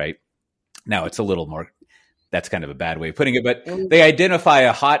off, right? Now, it's a little more, that's kind of a bad way of putting it, but they identify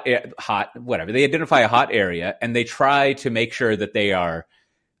a hot area and they try to make sure that they are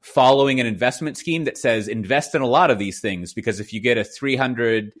following an investment scheme that says invest in a lot of these things, because if you get a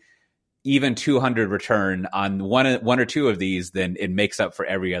 300, even 200 return on one or two of these, then it makes up for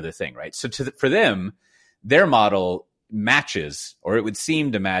every other thing, right? So for them, their model matches, or it would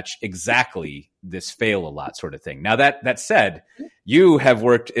seem to match exactly this fail a lot sort of thing. Now that said, you have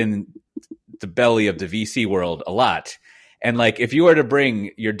worked in the belly of the VC world a lot. And like, if you were to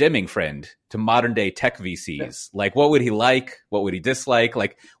bring your Deming friend to modern day tech VCs, like what would he like? What would he dislike?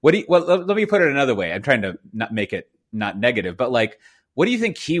 Like, let me put it another way. I'm trying to not make it not negative, but like, what do you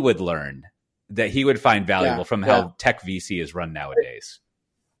think he would learn that he would find valuable from how tech VC is run nowadays?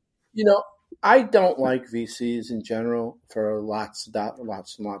 I don't like VCs in general for lots and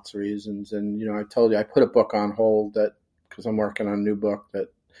lots of reasons. And, I told you, I put a book on hold because I'm working on a new book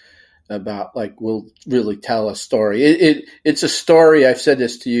about like, will really tell a story. It's a story. I've said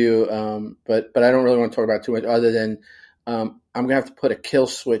this to you, but I don't really want to talk about it too much other than, I'm going to have to put a kill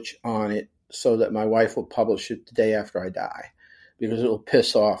switch on it so that my wife will publish it the day after I die, because it will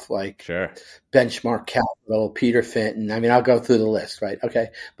piss off like Benchmark Capital, Peter Fenton. I mean, I'll go through the list, right? Okay.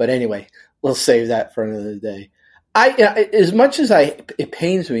 But anyway, we'll save that for another day. As much as it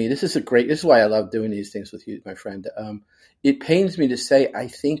pains me, this is why I love doing these things with you, my friend. It pains me to say, I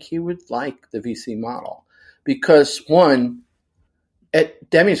think he would like the VC model because one, at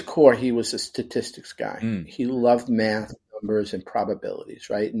Deming's core, he was a statistics guy. He loved math, numbers, and probabilities,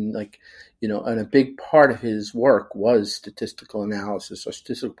 right? And like, and a big part of his work was statistical analysis or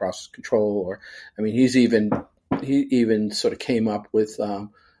statistical process control. He even sort of came up with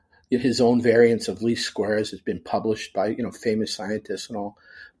his own variants of least squares. It's been published by famous scientists and all.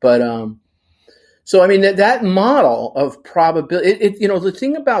 But so that model of probability. The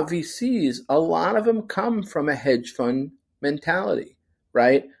thing about VCs, a lot of them come from a hedge fund mentality,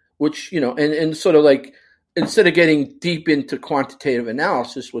 right? Which and sort of like, instead of getting deep into quantitative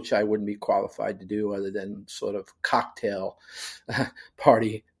analysis, which I wouldn't be qualified to do other than sort of cocktail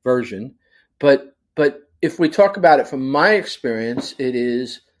party version. But if we talk about it from my experience, it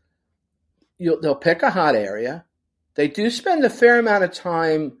is, they'll pick a hot area. They do spend a fair amount of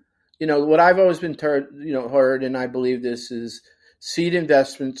time. What I've always been heard, and I believe this, is seed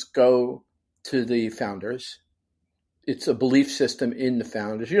investments go to the founders. It's a belief system in the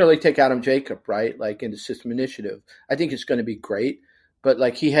founders. They take Adam Jacob, right? Like in the System Initiative. I think it's going to be great, but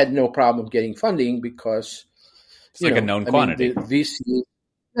like he had no problem getting funding because it's like a known quantity. The VC,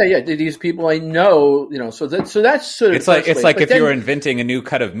 these people I know, so that's sort of it's like if you were inventing a new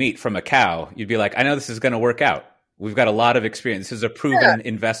cut of meat from a cow, you'd be like, I know this is going to work out. We've got a lot of experience. This is a proven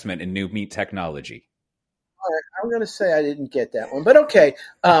investment in new meat technology. All right, I'm going to say I didn't get that one, but okay.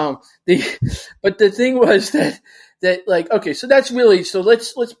 But the thing was that like, okay, so that's really, so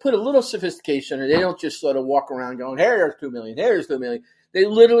let's put a little sophistication, and they don't just sort of walk around going, here's $2 million, here's $2 million. They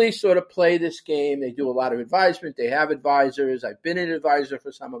literally sort of play this game. They do a lot of advisement. They have advisors. I've been an advisor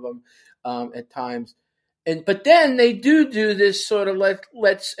for some of them at times. But then they do this sort of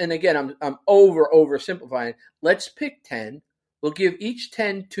let's, and again, I'm oversimplifying. Let's pick 10. We'll give each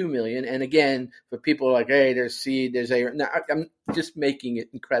 10 $2 million. And again, for people like, hey, there's seed, there's A. No, I'm just making it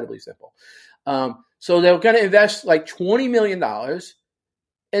incredibly simple. So they're going to invest like $20 million.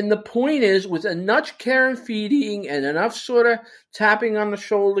 And the point is, with enough care and feeding and enough sort of tapping on the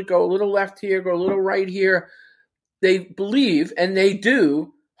shoulder, go a little left here, go a little right here, they believe, and they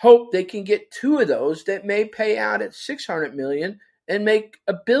do, hope they can get 2 of those that may pay out at $600 million and make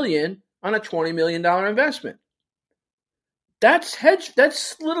 $1 billion on a $20 million investment. That's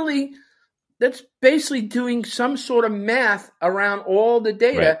basically doing some sort of math around all the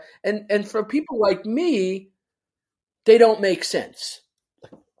data. Right. And for people like me, they don't make sense.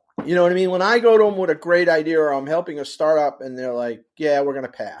 You know what I mean? When I go to them with a great idea or I'm helping a startup and they're like, yeah, we're going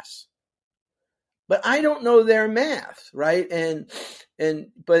to pass. But I don't know their math, right?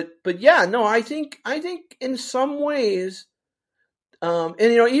 But yeah, no, I think in some ways,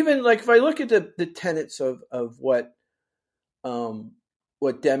 even like if I look at the tenets of what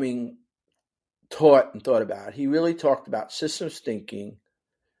Deming taught and thought about, he really talked about systems thinking.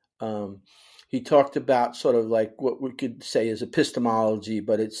 He talked about sort of like what we could say is epistemology,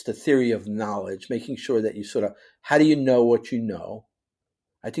 but it's the theory of knowledge, making sure that you sort of, how do you know what you know?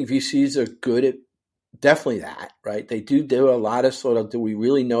 I think VCs are good at definitely that, right? They do a lot of sort of, do we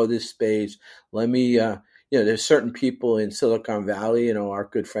really know this space? Let me, there's certain people in Silicon Valley, our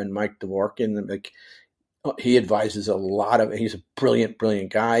good friend Mike Dvorkin, like he advises a lot of, he's a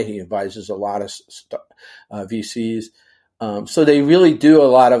brilliant guy. He advises a lot of VCs. So they really do a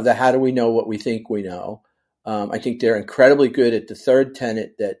lot of the how do we know what we think we know. I think they're incredibly good at the third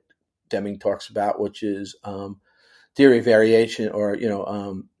tenet that Deming talks about, which is theory of variation, or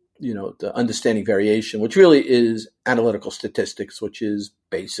the understanding variation, which really is analytical statistics, which is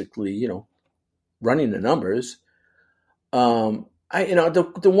basically running the numbers. The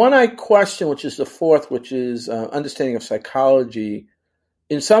one I question, which is the fourth, which is understanding of psychology.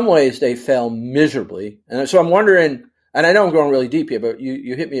 In some ways, they fail miserably, and so I'm wondering. And I know I'm going really deep here, but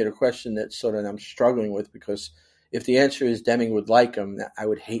you hit me at a question that sort of I'm struggling with, because if the answer is Deming would like them, I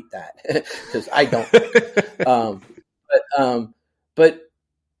would hate that because I don't. But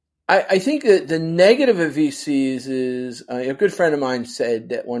I think that the negative of VCs is a good friend of mine said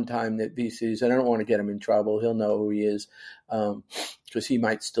that one time that VCs, and I don't want to get him in trouble. He'll know who he is because he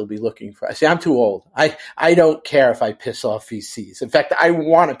might still be looking for. See, I'm too old. I don't care if I piss off VCs. In fact, I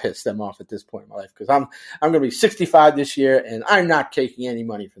want to piss them off at this point in my life because I'm going to be 65 this year, and I'm not taking any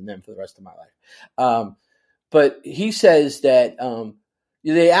money from them for the rest of my life. But he says that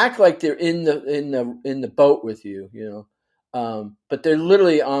they act like they're in the boat with you, but they're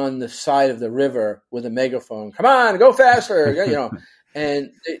literally on the side of the river with a megaphone. Come on, go faster,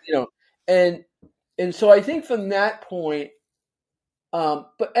 and so I think from that point.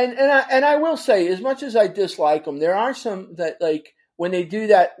 But I will say, as much as I dislike them, there are some that, like, when they do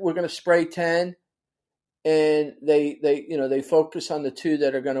that, we're going to spray 10, and they focus on the 2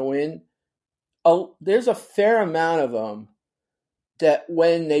 that are going to win. There's a fair amount of them that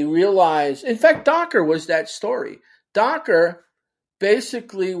when they realize, in fact, Docker was that story. Docker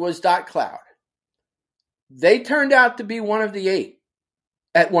basically was .cloud. They turned out to be one of the 8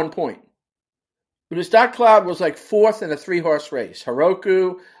 at one point. Because .cloud was like 4th in a 3-horse race.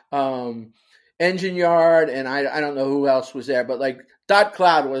 Heroku, Engine Yard, and I don't know who else was there, but like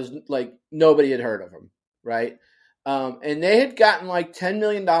 .cloud was like nobody had heard of them, right? And they had gotten like $10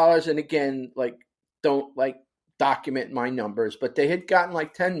 million, and again, like don't like document my numbers, but they had gotten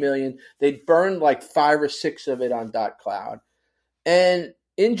like 10 million. They'd burned like 5 or 6 of it on .cloud. And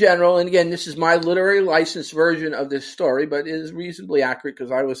in general, and again, this is my literary license version of this story, but it is reasonably accurate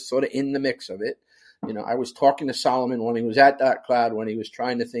because I was sort of in the mix of it. I was talking to Solomon when he was at .cloud, when he was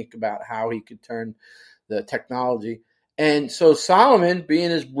trying to think about how he could turn the technology. And so Solomon, being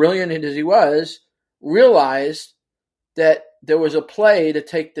as brilliant as he was, realized that there was a play to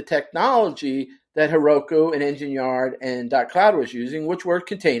take the technology that Heroku and Engine Yard and .cloud was using, which were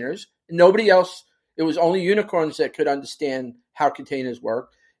containers. Nobody else, it was only unicorns that could understand how containers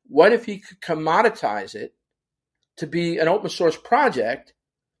work. What if he could commoditize it to be an open source project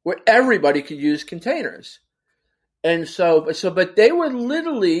where everybody could use containers? And but they were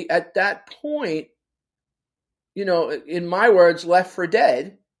literally at that point, in my words, left for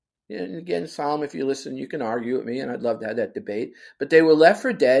dead. And again, Solomon, if you listen, you can argue with me, and I'd love to have that debate. But they were left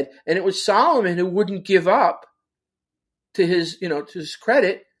for dead, and it was Solomon who wouldn't give up. To his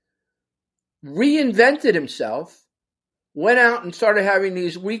credit, reinvented himself, went out and started having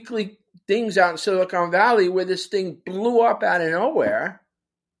these weekly things out in Silicon Valley where this thing blew up out of nowhere.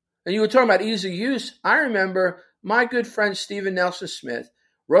 And you were talking about ease of use. I remember my good friend Stephen Nelson Smith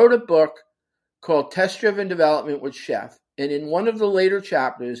wrote a book called Test-Driven Development with Chef. And in one of the later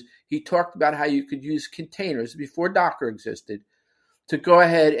chapters, he talked about how you could use containers before Docker existed to go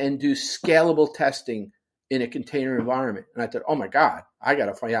ahead and do scalable testing in a container environment. And I thought, oh my God, I got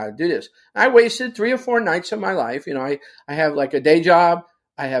to find out how to do this. I wasted 3 or 4 nights of my life. I have like a day job.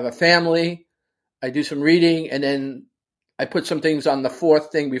 I have a family. I do some reading. And then I put some things on the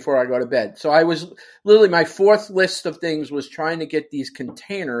 4th thing before I go to bed. So I was literally, my 4th list of things was trying to get these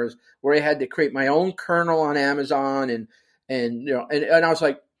containers where I had to create my own kernel on Amazon. And I was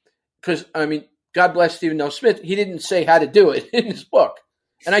like, because God bless Stephen L. Smith. He didn't say how to do it in his book.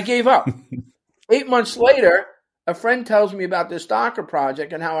 And I gave up. 8 months later, a friend tells me about this Docker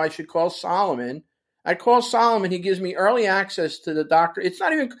project and how I should call Solomon. I call Solomon. He gives me early access to the Docker.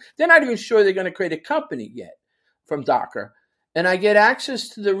 They're not even sure they're going to create a company yet from Docker. And I get access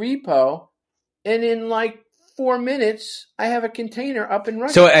to the repo. And in like 4 minutes, I have a container up and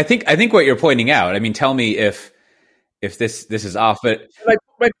running. So I think what you're pointing out, tell me if this is off, but my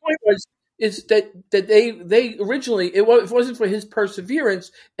point is that they originally, it wasn't for his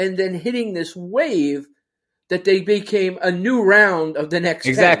perseverance and then hitting this wave that they became a new round of the next.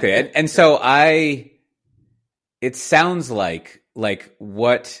 Exactly. And so it sounds like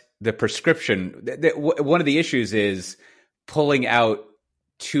what the prescription, one of the issues is pulling out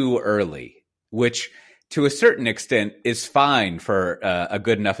too early, which to a certain extent is fine for a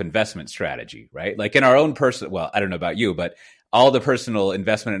good enough investment strategy, right? Like in our own I don't know about you, but all the personal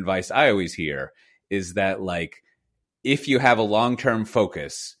investment advice I always hear is that like, if you have a long-term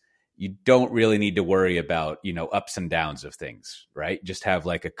focus, you don't really need to worry about, ups and downs of things, right? Just have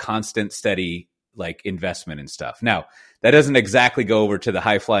like a constant, steady, like investment and stuff. Now, that doesn't exactly go over to the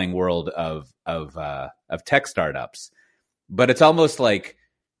high-flying world of tech startups, but it's almost like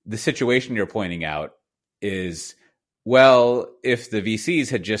the situation you're pointing out is, well, if the VCs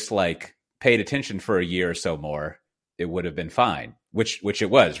had just like paid attention for a year or so more, it would have been fine, which it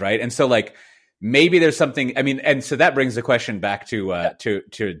was, right? And so like maybe there's something, and so that brings the question back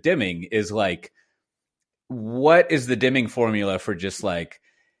to Deming is like, what is the Deming formula for just like,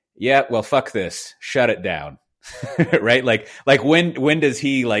 yeah, well, fuck this, shut it down, right? Like when does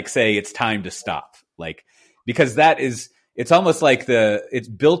he like say it's time to stop? Like, because it's almost like it's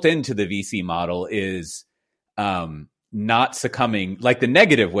built into the VC model is not succumbing, like the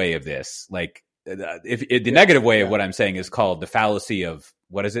negative way of this, like the negative way of what I'm saying is called the fallacy of,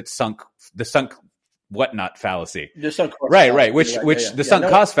 what is it? The sunk whatnot fallacy. The sunk cost fallacy. Right. Which the sunk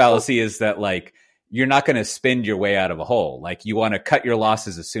cost fallacy is that like, you're not going to spend your way out of a hole. Like you want to cut your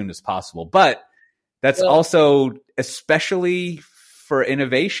losses as soon as possible, but that's also, especially for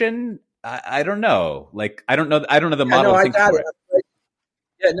innovation, I don't know. Like, I don't know the model thinks for it.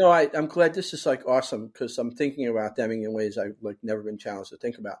 Yeah, no, I'm glad this is like awesome because I'm thinking about Deming in ways I've like never been challenged to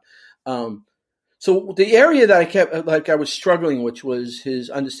think about. So the area that I was struggling, which was his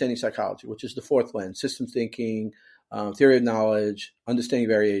understanding psychology, which is the 4th lens, systems thinking, theory of knowledge, understanding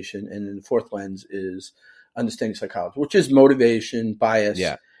variation, and then the 4th lens is understanding psychology, which is motivation, bias.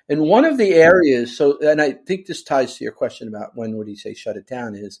 Yeah. And one of the areas, and I think this ties to your question about when would he say shut it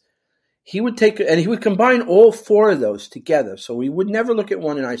down, is he would combine all 4 of those together. So we would never look at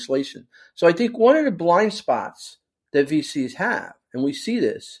one in isolation. So I think one of the blind spots that VCs have, and we see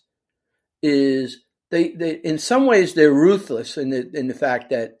this, is they in some ways they're ruthless in the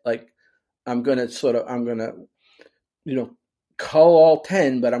fact that like I'm gonna cull all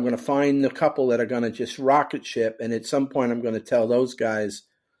 10, but I'm gonna find the couple that are gonna just rocket ship, and at some point I'm gonna tell those guys,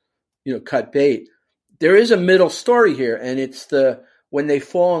 cut bait. There is a middle story here, and it's when they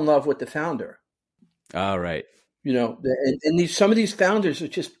fall in love with the founder. All right. And some of these founders are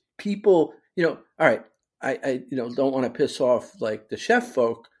just people. All right, I don't want to piss off like the Chef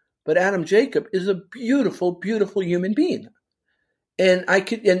folk. But Adam Jacob is a beautiful, beautiful human being. And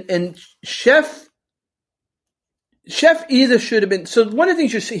Chef either should have been, so one of the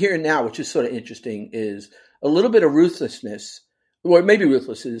things you see here now, which is sort of interesting, is a little bit of ruthlessness, or maybe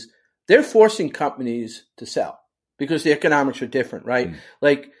ruthless is they're forcing companies to sell because the economics are different, right?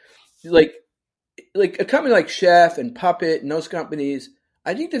 Like a company like Chef and Puppet and those companies,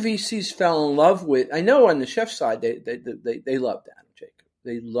 I think the VCs fell in love with. I know on the Chef side, they loved Adam Jacob.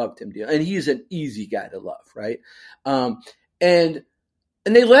 They loved him, and he's an easy guy to love, right? And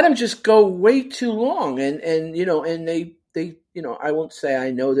they let him just go way too long, and they I won't say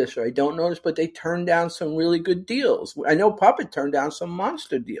I know this or I don't know this, but they turned down some really good deals. I know Puppet turned down some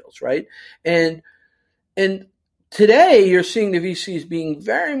monster deals, right? And today you're seeing the VCs being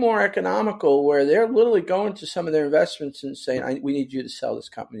very more economical, where they're literally going to some of their investments and saying, "We need you to sell this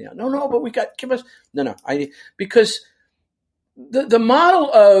company now." No, but because the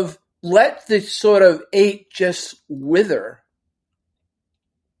model of let the sort of eight just wither,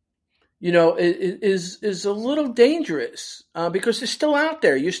 is a little dangerous because they're still out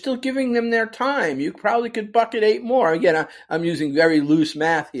there. You're still giving them their time. You probably could bucket 8 more. Again, I'm using very loose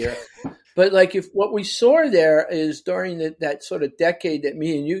math here. But like if what we saw there is during that sort of decade that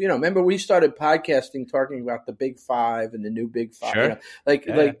me and you remember we started podcasting talking about the big 5 and the new big 5. Sure. Like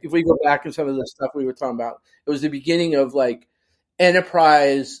if we go back in some of the stuff we were talking about, it was the beginning of like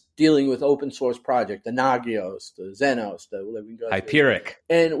enterprise dealing with open source project, the Nagios, the Xenos, Hyperic.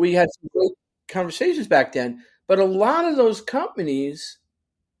 And we had some great conversations back then. But a lot of those companies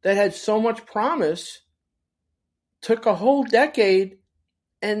that had so much promise took a whole decade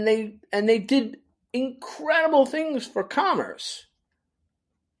and they did incredible things for commerce.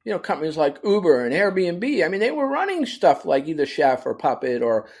 Companies like Uber and Airbnb, I mean, they were running stuff like either Chef or Puppet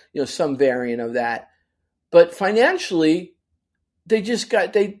or, some variant of that. But financially,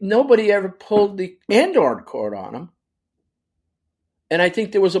 nobody ever pulled the Android cord on them. And I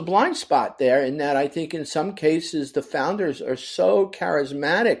think there was a blind spot there in that I think in some cases the founders are so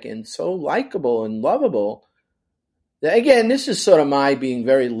charismatic and so likable and lovable that, again, this is sort of my being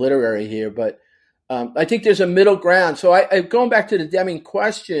very literary here, but I think there's a middle ground. So I going back to the Deming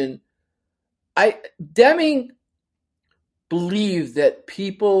question, Deming believed that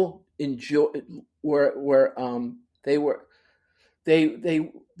people they were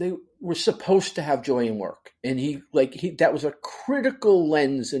supposed to have joy in work, and that was a critical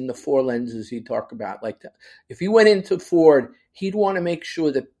lens in the 4 lenses he talked about. Like that, if he went into Ford, he'd want to make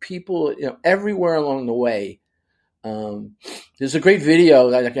sure that people, everywhere along the way. There's a great video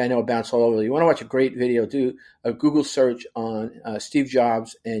that I know bounced all over. You want to watch a great video? Do a Google search on Steve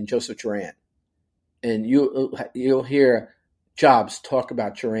Jobs and Joseph Turan, and you'll hear Jobs talk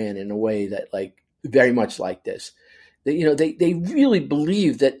about Turan in a way that very much like this. They really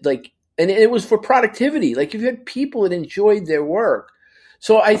believe that and it was for productivity. Like if you had people that enjoyed their work.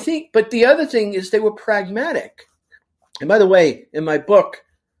 So I think, but the other thing is they were pragmatic. And by the way, in my book,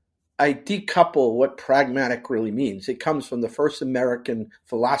 I decouple what pragmatic really means. It comes from the first American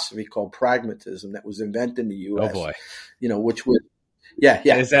philosophy called pragmatism that was invented in the U.S. Oh boy, which was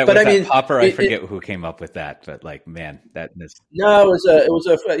Is that, but I mean, Popper? I forget who came up with that, but that is. No, it was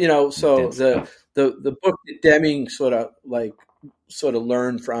a So the book that Deming sort of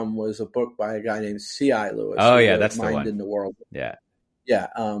learned from was a book by a guy named C.I. Lewis. Oh yeah, that's Mind the one. in the World. Yeah. Yeah,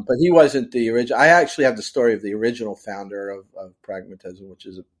 but he wasn't the original. I actually have the story of the original founder of pragmatism, which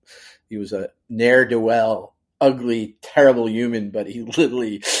is he was a ne'er-do-well, ugly, terrible human, but he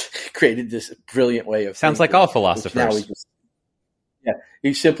literally created this brilliant way of Sounds thinking, like all philosophers.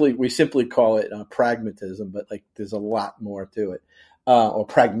 We simply call it pragmatism, but there's a lot more to it, or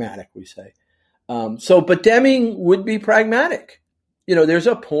pragmatic, we say. But Deming would be pragmatic. There's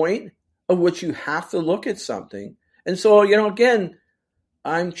a point of which you have to look at something, and so again.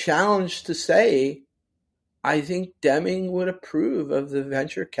 I'm challenged to say, I think Deming would approve of the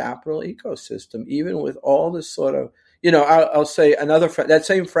venture capital ecosystem, even with all this sort of, I'll say another friend, that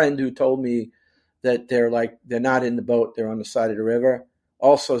same friend who told me that they're not in the boat, they're on the side of the river,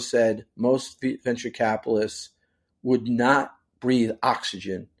 also said most venture capitalists would not breathe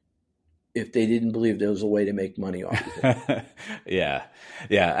oxygen if they didn't believe there was a way to make money off of it. Yeah.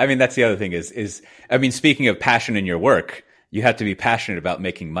 I mean, that's the other thing is, speaking of passion in your work, you have to be passionate about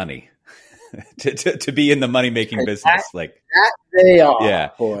making money to be in the money making business. That they are.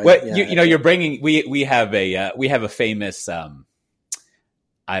 Yeah. Boy. Well, you're bringing. We have a famous. I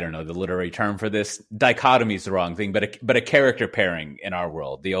don't know the literary term for this. Dichotomy is the wrong thing, but a character pairing in our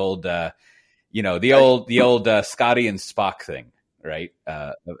world. The old, the old Scotty and Spock thing, right?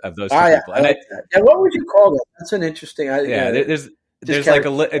 Of those two people. And what would you call that? That's an interesting. There's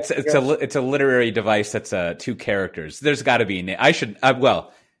it's a literary device that's 2 characters. There's got to be. I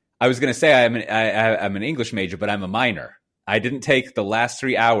was going to say I'm an English major, but I'm a minor. I didn't take the last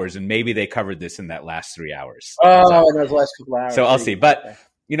 3 hours, and maybe they covered this in that last 3 hours. In those last couple hours. So I'll see. But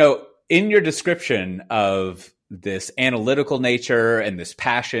in your description of this analytical nature and this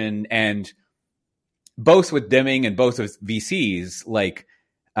passion, and both with Deming and both with VCs, like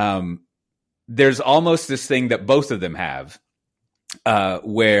there's almost this thing that both of them have,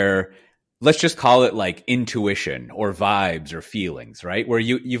 where let's just call it like intuition or vibes or feelings, right? Where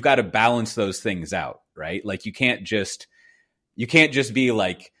you've got to balance those things out, right? Like you can't just be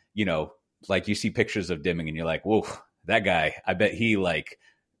like, like you see pictures of Deming and you're like, whoa, that guy, I bet he like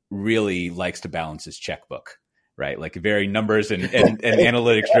really likes to balance his checkbook, right? Like very numbers and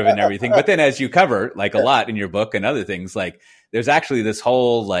analytics driven and everything. But then as you cover like a lot in your book and other things, like there's actually this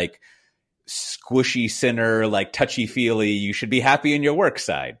whole like squishy sinner, like touchy feely, you should be happy in your work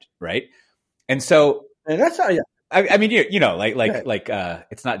side, right? And so, and that's how, I mean,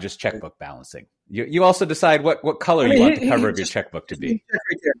 it's not just checkbook balancing. You also decide what color you want the cover of your checkbook to be.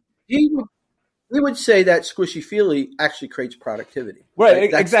 He would say that squishy feely actually creates productivity.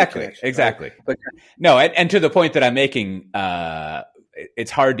 Right? Exactly. Right? But no, and to the point that I'm making,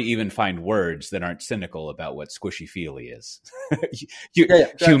 it's hard to even find words that aren't cynical about what squishy feely is.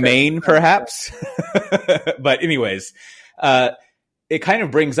 Humane, perhaps. But anyways, it kind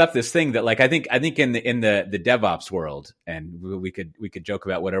of brings up this thing that, like, I think in the DevOps world, and we could joke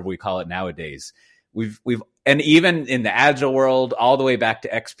about whatever we call it nowadays. We've and even in the Agile world, all the way back to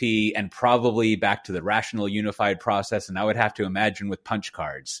XP, and probably back to the rational unified process, and I would have to imagine with punch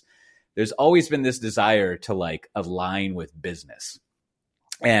cards. There's always been this desire to like align with business,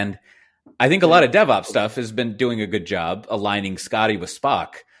 and I think a lot of DevOps stuff has been doing a good job aligning Scotty with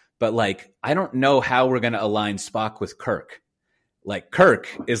Spock. But like, I don't know how we're going to align Spock with Kirk. Like Kirk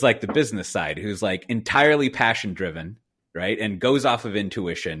is like the business side, who's like entirely passion driven, right? And goes off of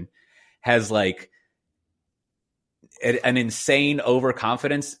intuition, has like an insane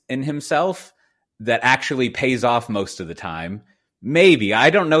overconfidence in himself that actually pays off most of the time. Maybe.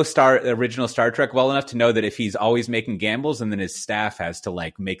 I don't know original Star Trek well enough to know that if he's always making gambles and then his staff has to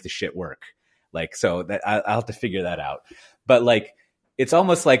like make the shit work. Like, so that I'll have to figure that out. But like, it's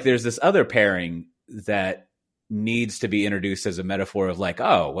almost like there's this other pairing that needs to be introduced as a metaphor of like,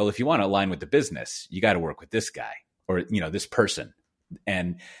 oh, well, if you want to align with the business, you got to work with this guy or, this person.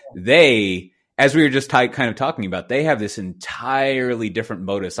 And they, as we were just kind of talking about, they have this entirely different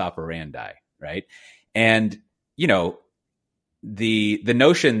modus operandi, right? And, the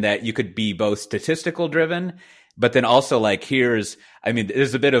notion that you could be both statistical driven, but then also like, there's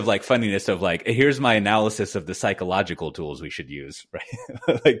a bit of like funniness of like, here's my analysis of the psychological tools we should use,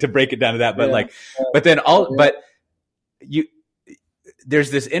 right? Like to break it down to that, but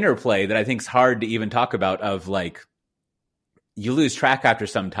there's this interplay that I think is hard to even talk about of like, you lose track after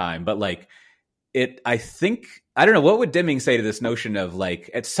some time, but like I don't know, what would Deming say to this notion of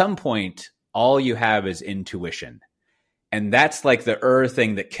like, at some point, all you have is intuition. And that's like the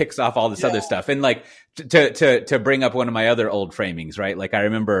thing that kicks off all this other stuff. And like to bring up one of my other old framings, right? Like I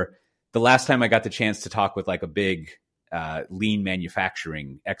remember the last time I got the chance to talk with like a big lean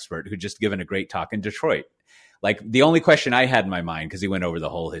manufacturing expert who'd just given a great talk in Detroit. Like the only question I had in my mind, because he went over the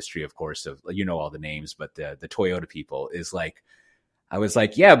whole history, of course, of all the names, but the Toyota people is like, I was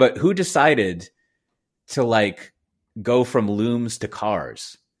like, yeah, but who decided to like go from looms to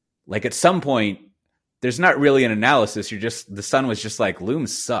cars? Like at some point, there's not really an analysis. The sun was just like,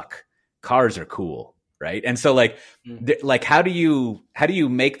 looms suck. Cars are cool. Right. And so like, like, how do you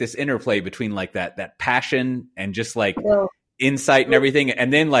make this interplay between like that passion and just like insight and everything?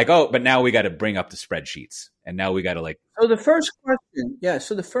 And then like, oh, but now we got to bring up the spreadsheets and now we got to like. So the first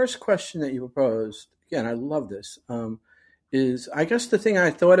question that you proposed, again, I love this, is I guess the thing I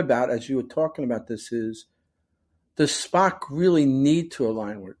thought about as you were talking about this is, does Spock really need to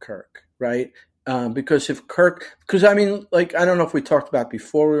align with Kirk? Right. Because I mean, like, I don't know if we talked about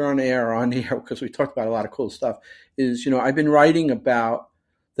before we were on air or on the air, because we talked about a lot of cool stuff, is, I've been writing about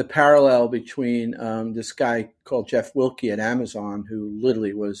the parallel between this guy called Jeff Wilke at Amazon, who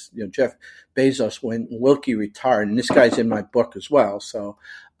literally was, Jeff Bezos when Wilke retired. And this guy's in my book as well. So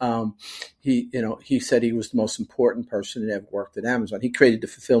he said he was the most important person that ever worked at Amazon. He created the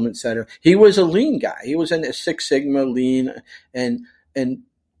fulfillment center. He was a lean guy. He was in a Six Sigma lean. And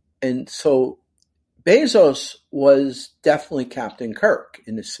so Bezos was definitely Captain Kirk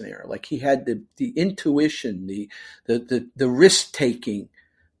in this scenario. Like he had the intuition, the risk taking,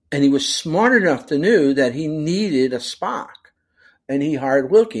 and he was smart enough to know that he needed a Spock, and he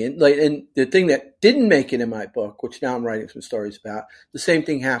hired Wilkie. And the thing that didn't make it in my book, which now I'm writing some stories about, the same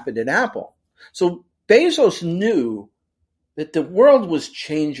thing happened at Apple. So Bezos knew that the world was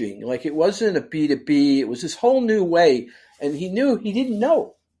changing. Like it wasn't a B2B; it was this whole new way, and he knew he didn't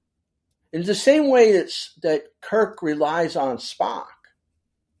know. In the same way that Kirk relies on Spock,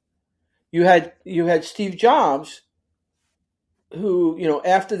 you had Steve Jobs, who,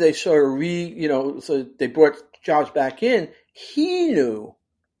 after they sort of so they brought Jobs back in, he knew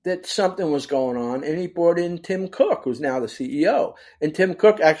that something was going on, and he brought in Tim Cook, who's now the CEO. And Tim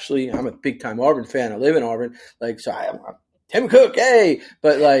Cook, actually, I'm a big time Auburn fan. I live in Auburn, so I'm Tim Cook, hey!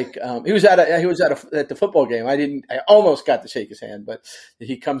 But he was at the football game. I almost got to shake his hand, but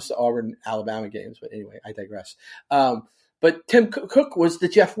he comes to Auburn, Alabama games. But anyway, I digress. But Tim Cook was the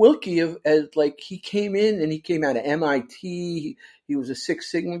Jeff Wilke he came in and he came out of MIT. He was a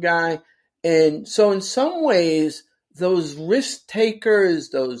Six Sigma guy. And so in some ways, those risk takers,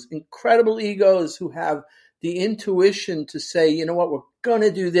 those incredible egos who have the intuition to say, you know what, we're going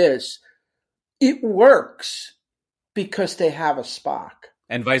to do this, it works because they have a Spock.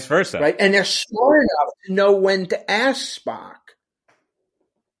 And vice versa. Right? And they're smart enough to know when to ask Spock.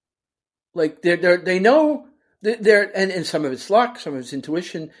 They know... and some of it's luck, some of it's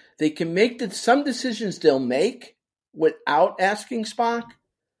intuition. They can make some decisions they'll make without asking Spock,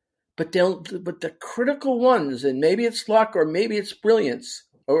 but the critical ones, and maybe it's luck or maybe it's brilliance,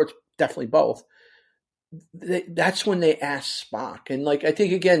 or it's definitely both. That's when they ask Spock. And I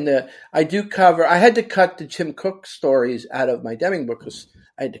think again, I had to cut the Tim Cook stories out of my Deming book because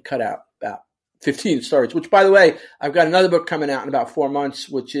I had to cut out about 15 stories. Which, by the way, I've got another book coming out in about 4 months,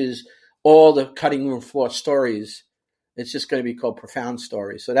 which is all the cutting room floor stories. It's just going to be called Profound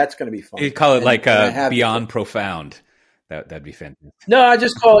Stories. So that's going to be fun. You call it Beyond Profound. That'd be fantastic. No, I'm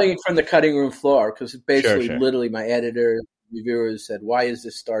just calling it From the Cutting Room Floor because basically, sure. literally, my editor, reviewers said, "Why is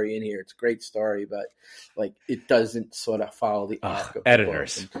this story in here? It's a great story, but it doesn't sort of follow the arc of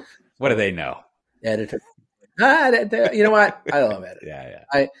editors. The book." What do they know? Editor. You know what? I love editors.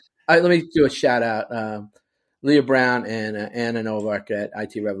 Yeah. Let me do a shout out. Leah Brown and Anna Novak at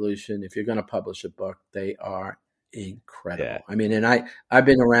IT Revolution. If you're going to publish a book, they are incredible. Yeah. I mean, and I've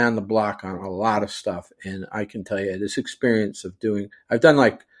been around the block on a lot of stuff, and I can tell you this experience of I've done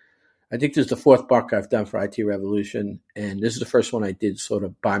I think this is the 4th book I've done for IT Revolution, and this is the first one I did sort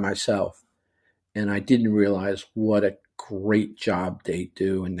of by myself, and I didn't realize what a great job they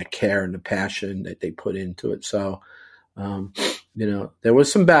do and the care and the passion that they put into it. So, there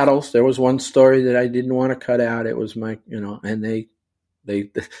was some battles. There was one story that I didn't want to cut out. It was my, and they,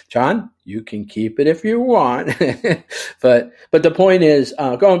 John, you can keep it if you want. but the point is,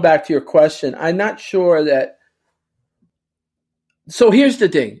 going back to your question, I'm not sure that. So here's the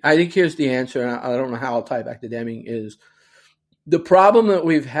thing. I think here's the answer. And I don't know how I'll tie it back to Deming is the problem that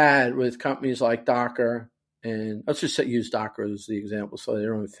we've had with companies like Docker, and let's just use Docker as the example so they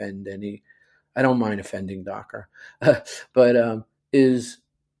don't offend any. I don't mind offending Docker, but is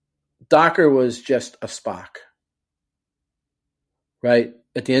Docker was just a Spock, right?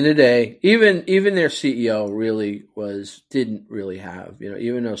 At the end of the day, even their CEO really didn't really have,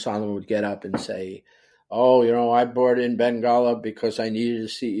 even though Solomon would get up and say, "Oh, I brought in Ben Golub because I needed a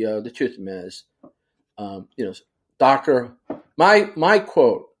CEO." The truth is, Docker. My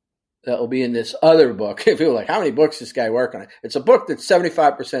quote that will be in this other book. If you're like, how many books this guy work on? It's a book that's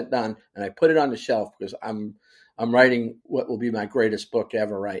 75% done, and I put it on the shelf because I'm writing what will be my greatest book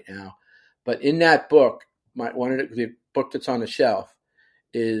ever right now. But in that book, the book that's on the shelf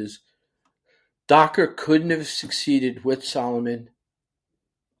is Docker couldn't have succeeded with Solomon,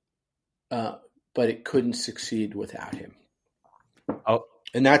 but it couldn't succeed without him. Oh,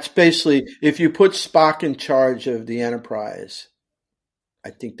 and that's basically if you put Spock in charge of the enterprise. I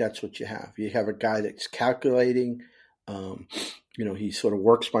think that's what you have. You have a guy that's calculating. He sort of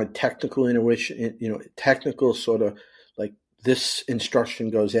works by technical intuition. Technical sort of like this instruction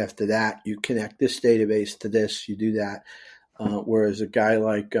goes after that. You connect this database to this. You do that. Whereas a guy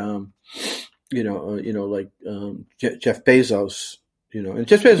like, Jeff Bezos, and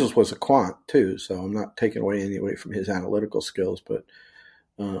Jeff Bezos was a quant too. So I'm not taking away from his analytical skills, but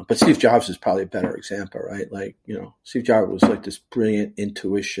Steve Jobs is probably a better example, right? Steve Jobs was like this brilliant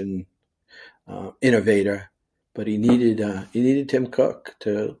intuition innovator, but he needed Tim Cook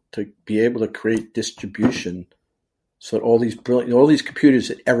to be able to create distribution. So all these computers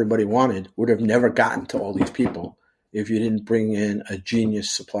that everybody wanted would have never gotten to all these people if you didn't bring in a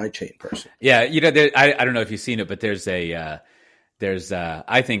genius supply chain person. Yeah, I don't know if you've seen it, but there's I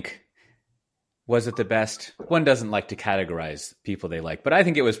think. Was it the best? One doesn't like to categorize people they like, but I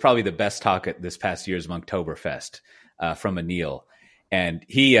think it was probably the best talk at this past year's Monktoberfest from Anil. And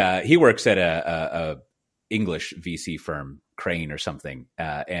he works at a English VC firm, Crane or something,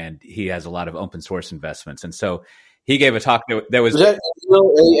 and he has a lot of open source investments. And so he gave a talk that was that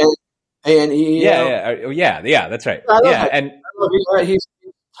A-N-E-L? Yeah, that's right. Yeah, and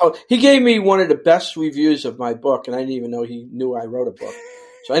he gave me one of the best reviews of my book, and I didn't even know he knew I wrote a book.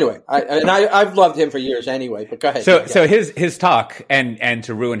 So anyway, I've loved him for years anyway. But go ahead. So his talk and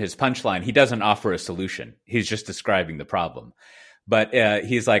to ruin his punchline, he doesn't offer a solution. He's just describing the problem. But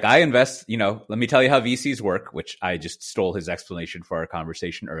he's like, I invest. Let me tell you how VCs work, which I just stole his explanation for our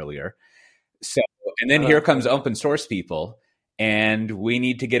conversation earlier. So, and then here comes open source people, and we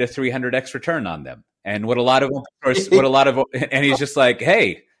need to get a 300x return on them. And and he's just like,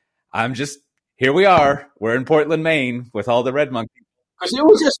 hey, here we are. We're in Portland, Maine, with all the red monkeys. Because it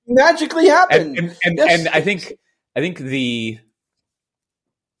will just magically happen. And I think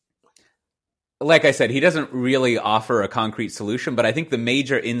like I said, he doesn't really offer a concrete solution, but I think the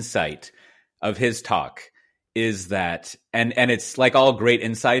major insight of his talk is that, and it's like all great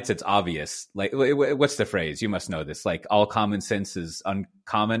insights, it's obvious. Like, what's the phrase? You must know this. Like, all common sense is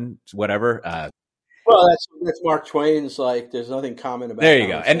uncommon, whatever. Well, that's Mark Twain's. Like, there's nothing common about. There you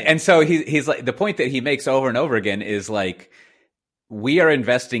go. And so he's like, the point that he makes over and over again is like, we are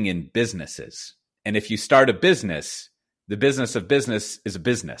investing in businesses, and if you start a business, the business of business is a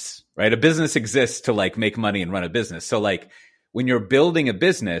business, right? A business exists to like make money and run a business. So like, when you're building a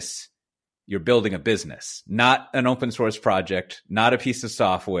business, you're building a business, not an open source project, not a piece of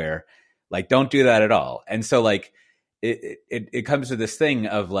software. Like, don't do that at all. And so like, it comes to this thing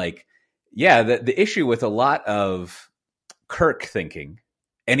of like, yeah, the issue with a lot of Kirk thinking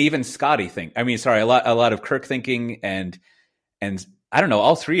and even Scotty a lot of Kirk thinking and I don't know,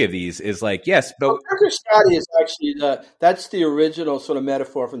 all three of these is like, yes, but Kirk or Scotty is actually that's the original sort of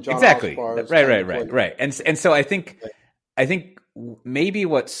metaphor from John exactly. Osborne's Right. And so I think maybe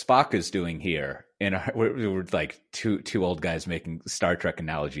what Spock is doing here we're like two old guys making Star Trek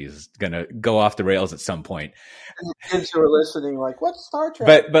analogies is gonna go off the rails at some point. And the kids who are listening, like, what's Star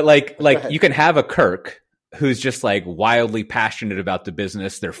Trek? But like you can have a Kirk who's just like wildly passionate about the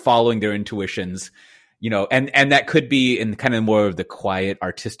business. They're following their intuitions, and that could be in kind of more of the quiet,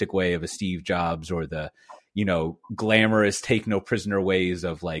 artistic way of a Steve Jobs, or the glamorous, take no prisoner ways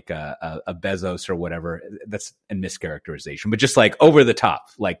of like a Bezos or whatever. That's a mischaracterization, but just like over the top,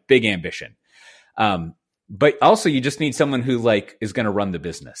 like big ambition. But also you just need someone who like is going to run the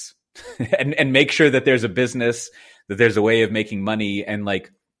business and make sure that there's a business, that there's a way of making money. And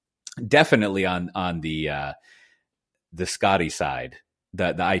like, definitely on the Scotty side,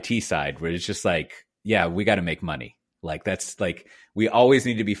 the IT side, where it's just like, yeah, we got to make money. Like, that's like, we always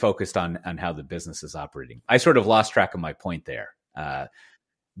need to be focused on how the business is operating. I sort of lost track of my point there. But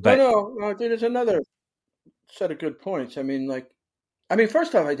no, there's another set of good points.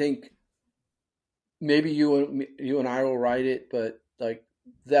 First off, I think maybe you and I will write it, but like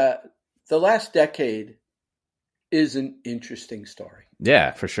the last decade is an interesting story.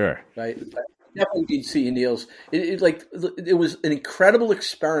 Yeah, for sure. Right. Definitely did see Neil's. It was an incredible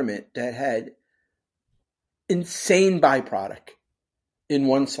experiment that had insane byproduct in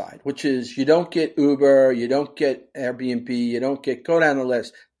one side, which is you don't get Uber, you don't get Airbnb, you don't get, go down the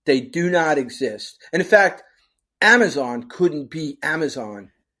list. They do not exist. And in fact, Amazon couldn't be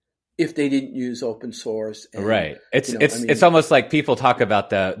Amazon if they didn't use open source. And, right. It's almost like people talk about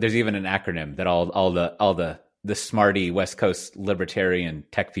there's even an acronym that all the smarty West Coast libertarian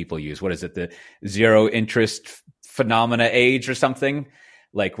tech people use. What is it? The zero interest phenomena age or something?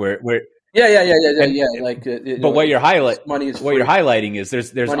 Like where but what you're highlighting is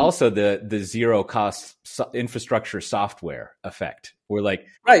there's money. Also the zero cost infrastructure software effect. We're like,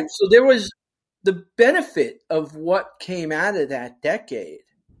 right. So there was the benefit of what came out of that decade.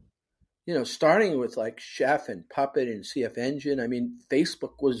 Starting with like Chef and Puppet and CF Engine. I mean,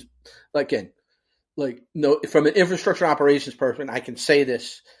 Facebook was no, from an infrastructure operations person, I can say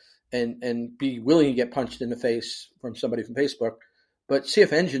this and be willing to get punched in the face from somebody from Facebook. But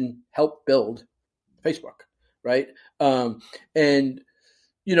CF Engine helped build Facebook, right? So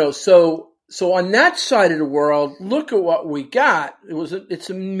on that side of the world, look at what we got. It's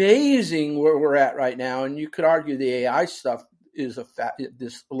amazing where we're at right now, and you could argue the AI stuff is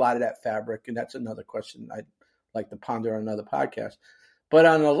there's a lot of that fabric, and that's another question I'd like to ponder on another podcast. But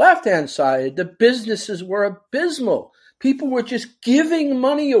on the left-hand side, the businesses were abysmal. People were just giving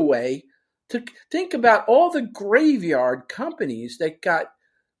money away. To think about all the graveyard companies that got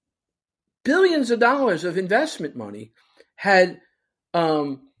billions of dollars of investment money, had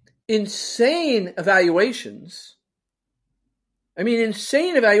insane evaluations.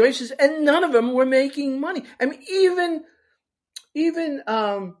 And none of them were making money. I mean, even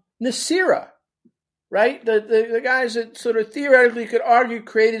Nicira, right? The guys that sort of theoretically could argue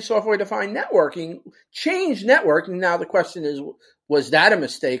created software-defined networking, changed networking. Now the question is, was that a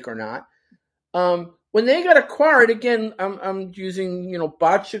mistake or not? When they got acquired, again, I'm using,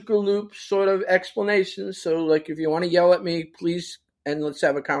 botchika loop sort of explanations. So like, if you want to yell at me, please and let's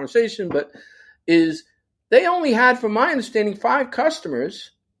have a conversation, but is they only had, from my understanding, 5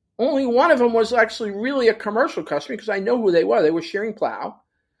 customers. Only one of them was actually really a commercial customer because I know who they were. They were Shearing Plow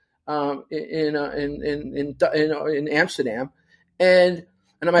in Amsterdam, and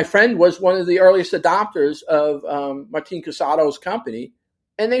my friend was one of the earliest adopters of Martin Casado's company,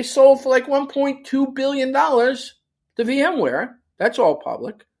 and they sold for like $1.2 billion to VMware. That's all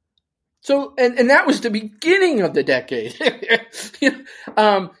public. So, and that was the beginning of the decade.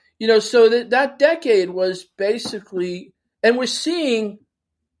 So that decade was basically, and we're seeing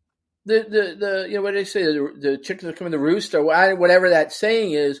the what do they say, the chickens are coming to roost, or whatever that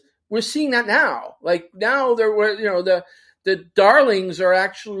saying is. We're seeing that now. Like now, the darlings are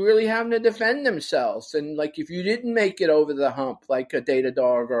actually really having to defend themselves, and like if you didn't make it over the hump, like a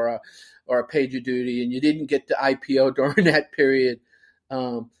Datadog or a PagerDuty, and you didn't get the IPO during that period,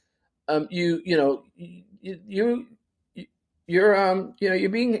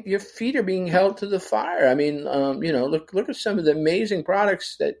 your feet are being held to the fire. I mean, look at some of the amazing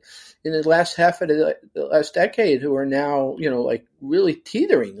products that in the last half of the last decade who are now, like really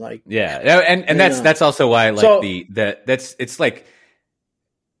teetering. Like, yeah. And that's also why, like, it's like,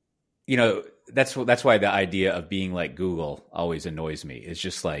 that's why the idea of being like Google always annoys me. It's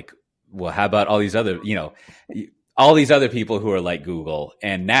just like, well, how about all these other people who are like Google,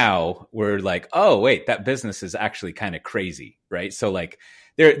 and now we're like, oh wait, that business is actually kind of crazy, right? So like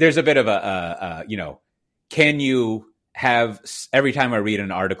there's a bit of can you have, every time I read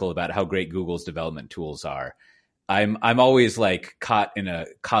an article about how great Google's development tools are, I'm always like caught in a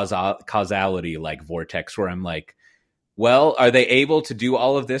causality like vortex where I'm like, well, are they able to do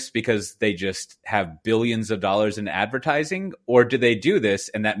all of this because they just have billions of dollars in advertising, or do they do this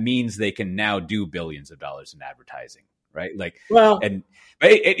and that means they can now do billions of dollars in advertising, right? Like, well, and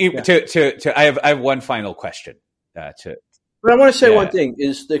I have one final question. But I want to say one thing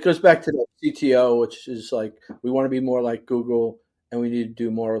is that goes back to the CTO, which is like we want to be more like Google and we need to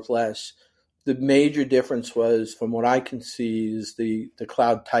do more with less. The major difference was, from what I can see, is the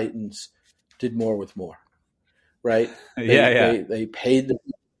cloud titans did more with more. Right? They paid the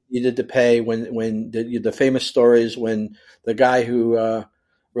people they needed to pay. When the famous stories when the guy who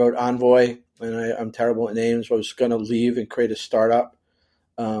wrote Envoy, and I'm terrible at names, was going to leave and create a startup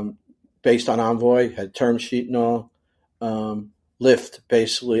based on Envoy, had term sheet and all. Lyft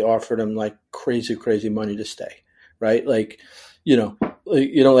basically offered him like crazy money to stay. Right? Like,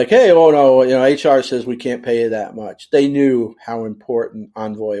 like, hey, oh no, HR says we can't pay you that much. They knew how important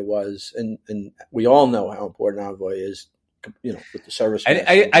Envoy was, and we all know how important Envoy is, with the service.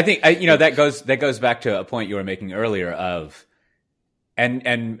 I think that goes back to a point you were making earlier of,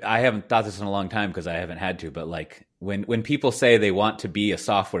 and I haven't thought this in a long time because I haven't had to, but like when people say they want to be a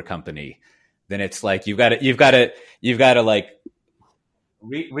software company, then it's like you've got to like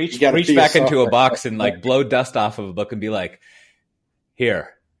reach back into a box and like blow dust off of a book and be like,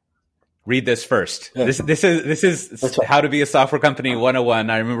 here, read this first. Yeah. This is how to be a software company 101.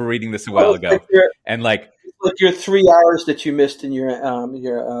 I remember reading this a while ago, and like your 3 hours that you missed in your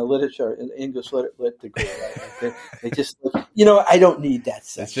literature in English lit degree. Right? They just I don't need that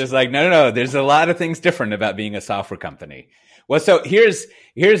section. It's just like no. There's a lot of things different about being a software company. Well, so here's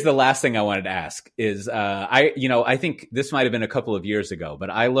the last thing I wanted to ask is I think this might have been a couple of years ago, but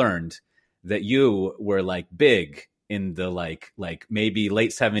I learned that you were like big in the like maybe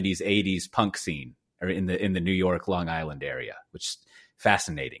late 70s, 80s punk scene, or in the New York, Long Island area, which is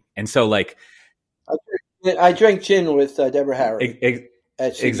fascinating. And so like I drank gin with Deborah Harry.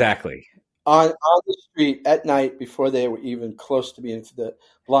 Exactly. On the street at night before they were even close to being the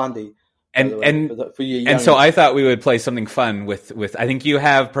Blondie. And so I thought we would play something fun with I think you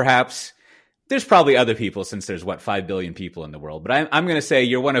have, perhaps there's probably other people, since there's 5 billion people in the world, but I'm going to say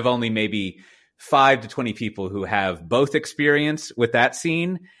you're one of only maybe 5 to 20 people who have both experience with that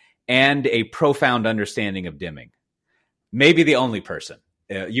scene and a profound understanding of Deming. Maybe the only person.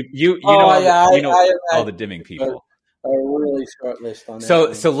 You know all the Deming people. A really short list on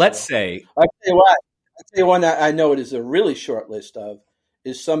that. So let's say, I'll tell you one that I know it is a really short list of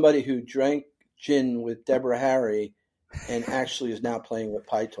is somebody who drank gin with Deborah Harry and actually is now playing with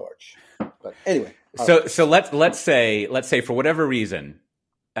PyTorch. But anyway, so let's say for whatever reason,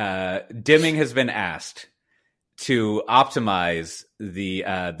 Deming has been asked to optimize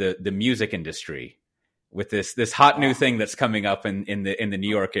the music industry with this hot new thing that's coming up in the New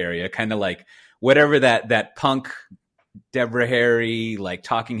York area, kind of like whatever that punk Deborah Harry, like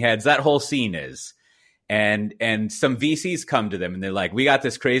Talking Heads, that whole scene is. And some VCs come to them and they're like, we got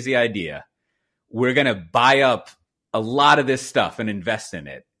this crazy idea. We're going to buy up a lot of this stuff and invest in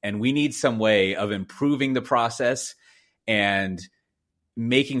it. And we need some way of improving the process and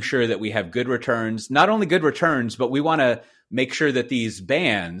making sure that we have good returns, not only good returns, but we want to make sure that these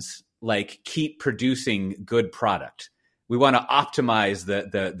bands like keep producing good product. We want to optimize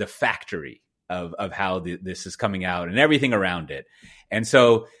the factory of how this is coming out and everything around it. And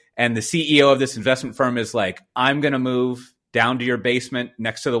so, and the CEO of this investment firm is like, I'm going to move down to your basement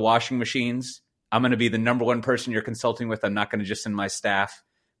next to the washing machines. I'm going to be the number one person you're consulting with. I'm not going to just send my staff,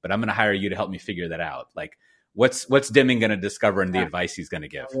 but I'm going to hire you to help me figure that out. Like, what's Deming going to discover and the advice he's going to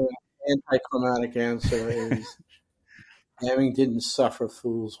give? Anticlimactic answer is Deming didn't suffer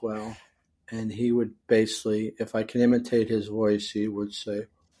fools well. And he would basically, if I can imitate his voice, he would say,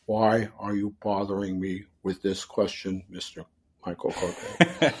 "Why are you bothering me with this question, Mr. Michael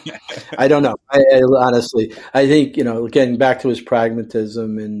Cote?" I don't know. I honestly, I think, getting back to his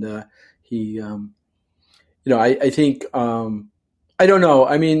pragmatism and he, I think, I don't know.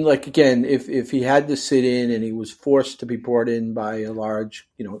 I mean, like, again, if he had to sit in and he was forced to be brought in by a large,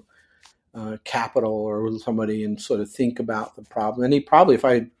 capital or somebody and sort of think about the problem. And he probably,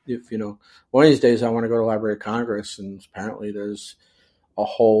 if one of these days I want to go to the Library of Congress and apparently there's a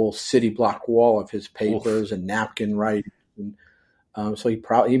whole city block wall of his papers and napkin writing. And, so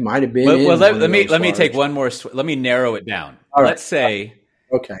he might have been. Well, let me take one more. Let me narrow it down. All right.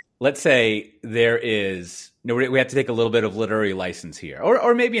 Let's say there is we have to take a little bit of literary license here,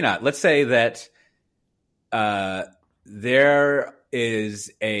 or maybe not. Let's say that there is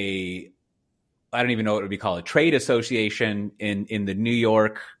I don't even know what it would be called, a trade association in the New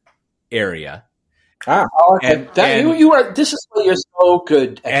York area. Okay. This is why you're so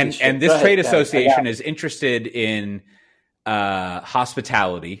good. And this trade association is interested in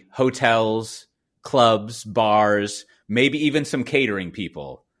hospitality, hotels, clubs, bars, maybe even some catering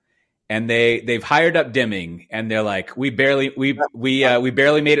people. And they've hired up Deming, and they're like, we barely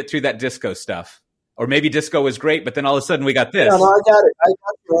made it through that disco stuff. Or maybe disco was great, but then all of a sudden we got this. No, I got it. I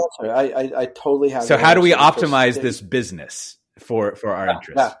got your answer. I totally have. So how do we optimize this business for our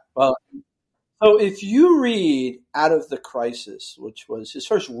interests? Yeah. Well, so if you read Out of the Crisis, which was his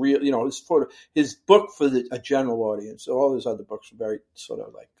first real, his book for a general audience. So all his other books were very sort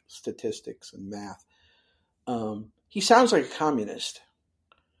of like statistics and math. He sounds like a communist.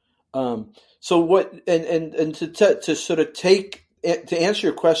 So what? And to sort of to answer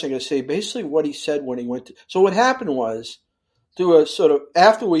your question, I'm going to say basically what he said when he went to. So what happened was, through a sort of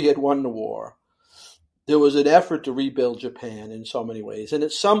after we had won the war, there was an effort to rebuild Japan in so many ways, and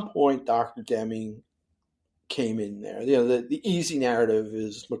at some point, Dr. Deming came in there. The easy narrative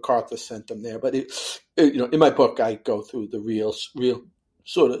is MacArthur sent him there, but in my book, I go through the real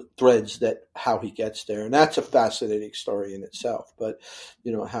sort of threads that how he gets there, and that's a fascinating story in itself. But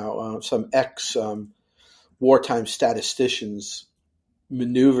how some wartime statisticians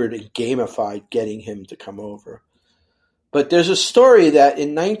maneuvered and gamified getting him to come over. But there's a story that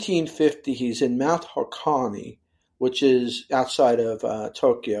in 1950 he's in Mount Hakone, which is outside of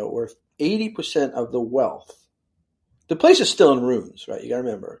Tokyo, where 80% of the wealth. The place is still in ruins, right? You got to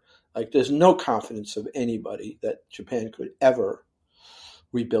remember, like, there's no confidence of anybody that Japan could ever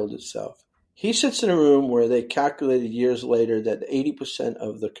rebuild itself. He sits in a room where they calculated years later that 80%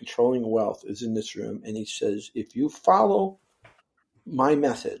 of the controlling wealth is in this room, and he says, if you follow my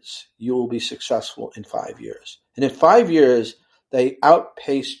methods, you will be successful in 5 years. And in 5 years, they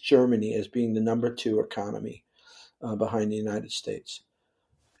outpaced Germany as being the number 2 economy behind the United States.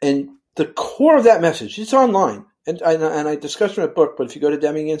 And the core of that message, it's online. And I discussed in my book, but if you go to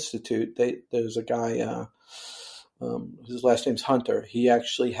Deming Institute, there's a guy, his last name's Hunter. He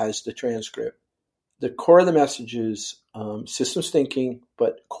actually has the transcript. The core of the message is systems thinking,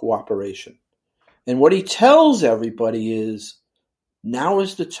 but cooperation. And what he tells everybody is, now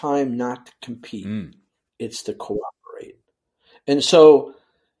is the time not to compete. It's to cooperate. And so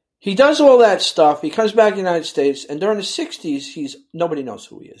he does all that stuff. He comes back to the United States, and during the 60s, nobody knows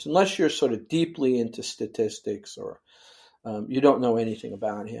who he is, unless you're sort of deeply into statistics or you don't know anything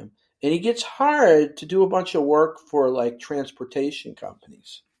about him. And he gets hired to do a bunch of work for like transportation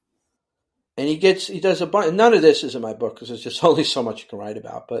companies. And he does a bunch. None of this is in my book because there's just only so much you can write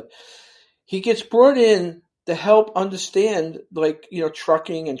about. But he gets brought in to help understand, like,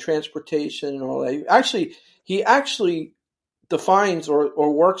 trucking and transportation and all that. He actually defines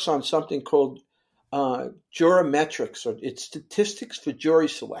or works on something called jurimetrics, or it's statistics for jury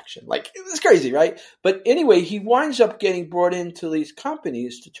selection. Like, it's crazy, right? But anyway, he winds up getting brought into these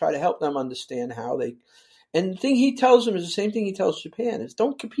companies to try to help them understand how they. And the thing he tells them is the same thing he tells Japan: is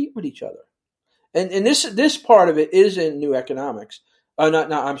don't compete with each other. And this part of it is in New Economics.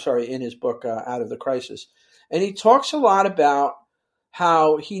 In his book Out of the Crisis. And he talks a lot about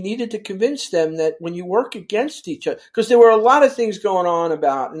how he needed to convince them that when you work against each other, because there were a lot of things going on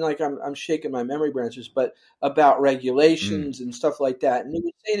about, and like I'm shaking my memory branches, but about regulations and stuff like that. And he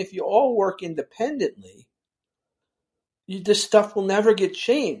was saying if you all work independently, this stuff will never get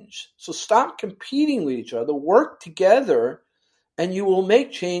changed. So stop competing with each other, work together, and you will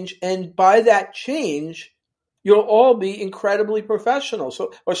make change. And by that change, you'll all be incredibly professional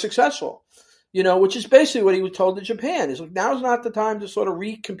or successful. Which is basically what he was told to Japan. Is like, now's not the time to sort of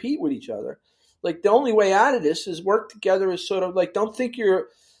re-compete with each other. Like the only way out of this is work together. Is sort of like, don't think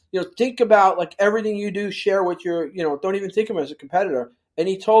think about like everything you do, share what don't even think of him as a competitor. And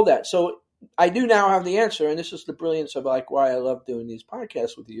he told that. So I do now have the answer. And this is the brilliance of like why I love doing these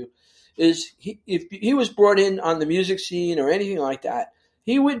podcasts with you is if he was brought in on the music scene or anything like that,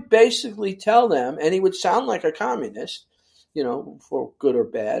 he would basically tell them, and he would sound like a communist, for good or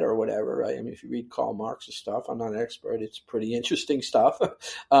bad or whatever, right? I mean, if you read Karl Marx's stuff, I'm not an expert. It's pretty interesting stuff,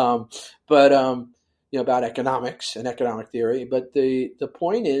 about economics and economic theory. But the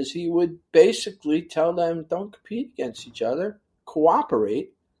point is, he would basically tell them, don't compete against each other,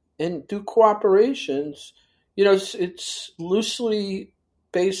 cooperate, and do cooperations. It's loosely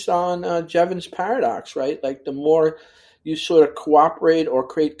based on Jevons paradox, right? Like the more you sort of cooperate or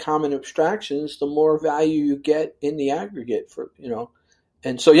create common abstractions, the more value you get in the aggregate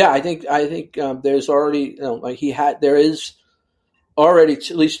And so, yeah, I think there's already, there is already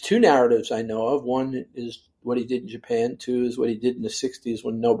at least two narratives I know of. One is what he did in Japan. Two is what he did in the 60s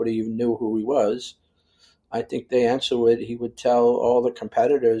when nobody even knew who he was. I think the answer he would tell all the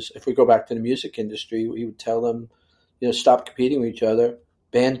competitors, if we go back to the music industry, he would tell them, stop competing with each other,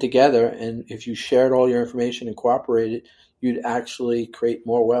 band together, and if you shared all your information and cooperated, you'd actually create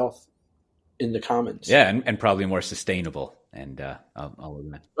more wealth in the commons. Yeah, and probably more sustainable and all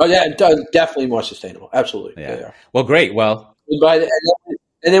of that. Oh yeah, definitely more sustainable. Absolutely. Yeah. Well, great. Well,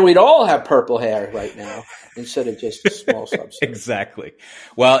 and then we'd all have purple hair right now instead of just a small subset. Exactly.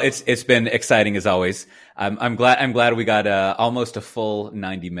 Well, it's been exciting as always. I'm glad we got almost a full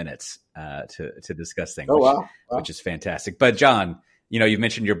 90 minutes to discuss things. Oh wow. Which is fantastic. But John, you've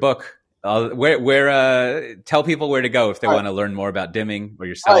mentioned your book. Where tell people where to go if they want to learn more about Deming or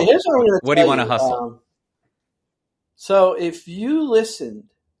yourself. Here's what do you want to hustle? So if you listened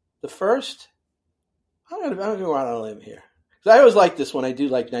the first, I'm going to go out on a limb here. Because I always like this when I do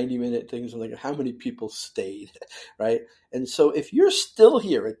like 90-minute things. I'm like, how many people stayed, right? And so if you're still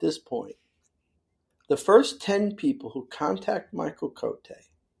here at this point, the first 10 people who contact Michael Cote,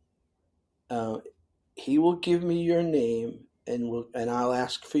 he will give me your name and I'll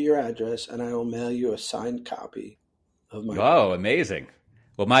ask for your address and I will mail you a signed copy of my book. Oh, amazing.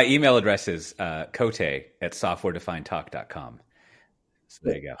 Well, my email address is cote@softwaredefinedtalk.com. So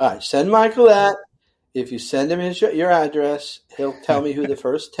there you go. All right, send Michael that. If you send him your address, he'll tell me who the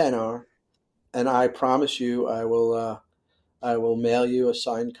first 10 are, and I promise you I will mail you a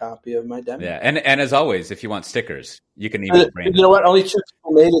signed copy of my demo. Yeah, and as always, if you want stickers, you can email Brandon. You know what? Only 2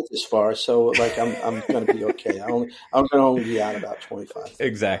 people made it this far, so like I'm going to be okay. I'm going to only be out about 25.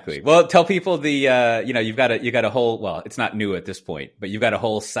 Exactly. Well, tell people you've got a whole, well, it's not new at this point, but you've got a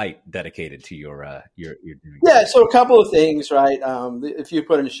whole site dedicated to your Yeah. So a couple of things, right? If you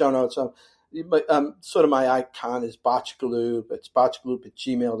put in the show notes, sort of my icon is Botchgaloop. It's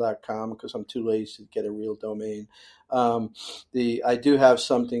botchgaloop@gmail.com because I'm too lazy to get a real domain. I do have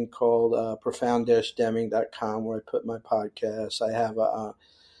something called profound-deming.com where I put my podcasts. I have a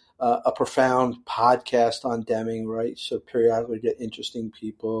profound podcast on Deming, right? So periodically get interesting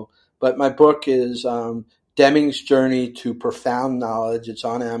people. But my book is Deming's Journey to Profound Knowledge. It's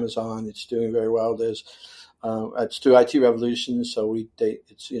on Amazon. It's doing very well. It's through IT Revolution, so they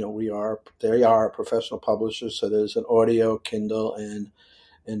are a professional publisher. So there's an audio, Kindle, and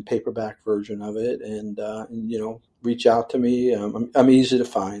paperback version of it, and reach out to me. I'm easy to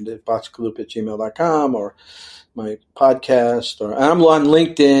find at botchgaloop@gmail.com or my podcast, and I'm on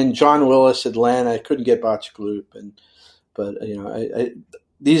LinkedIn, John Willis, Atlanta. I couldn't get Botchgaloop, but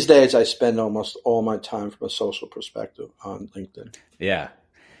these days I spend almost all my time from a social perspective on LinkedIn. Yeah.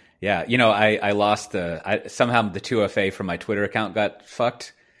 Yeah. I lost somehow the 2FA from my Twitter account got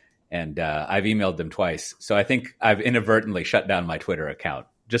fucked, and I've emailed them twice. So I think I've inadvertently shut down my Twitter account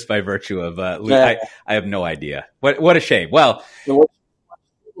just by virtue of I have no idea. What a shame. Well,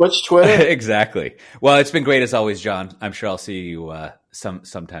 what's Twitter? Exactly. Well, it's been great as always, John. I'm sure I'll see you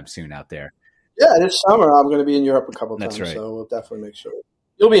sometime soon out there. Yeah, this summer I'm going to be in Europe a couple of times, That's right. so we'll definitely make sure.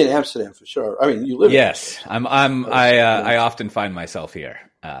 You'll be in Amsterdam for sure. I mean, you live. Yes, I often find myself here.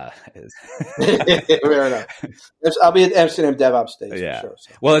 Fair enough. I'll be at Amsterdam DevOps Days. Yeah. For sure,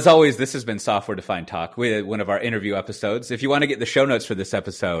 so. Well, as always, this has been Software Defined Talk, one of our interview episodes. If you want to get the show notes for this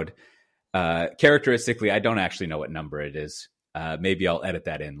episode, characteristically, I don't actually know what number it is. Maybe I'll edit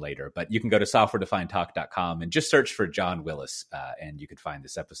that in later, but you can go to softwaredefinedtalk.com and just search for John Willis, and you could find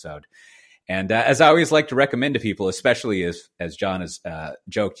this episode. And as I always like to recommend to people, especially as John has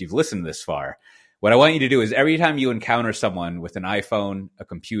joked, you've listened this far, what I want you to do is every time you encounter someone with an iPhone, a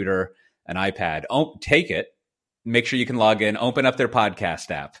computer, an iPad, take it, make sure you can log in, open up their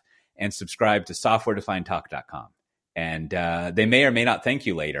podcast app, and subscribe to softwaredefinedtalk.com. And they may or may not thank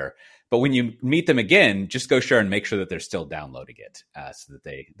you later, but when you meet them again, just go sure and make sure that they're still downloading it so that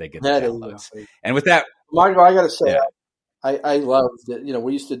they get the downloads. And with that, Michael, I got to say, I love that.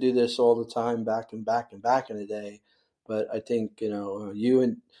 We used to do this all the time back in the day, but I think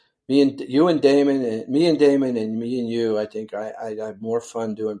me and Damon and you, I think I have more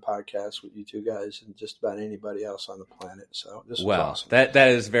fun doing podcasts with you two guys than just about anybody else on the planet. So this is awesome. That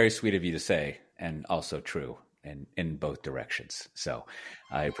is very sweet of you to say, and also true in both directions. So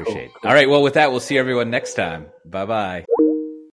I appreciate it. Cool. All right. Well, with that, we'll see everyone next time. Bye-bye.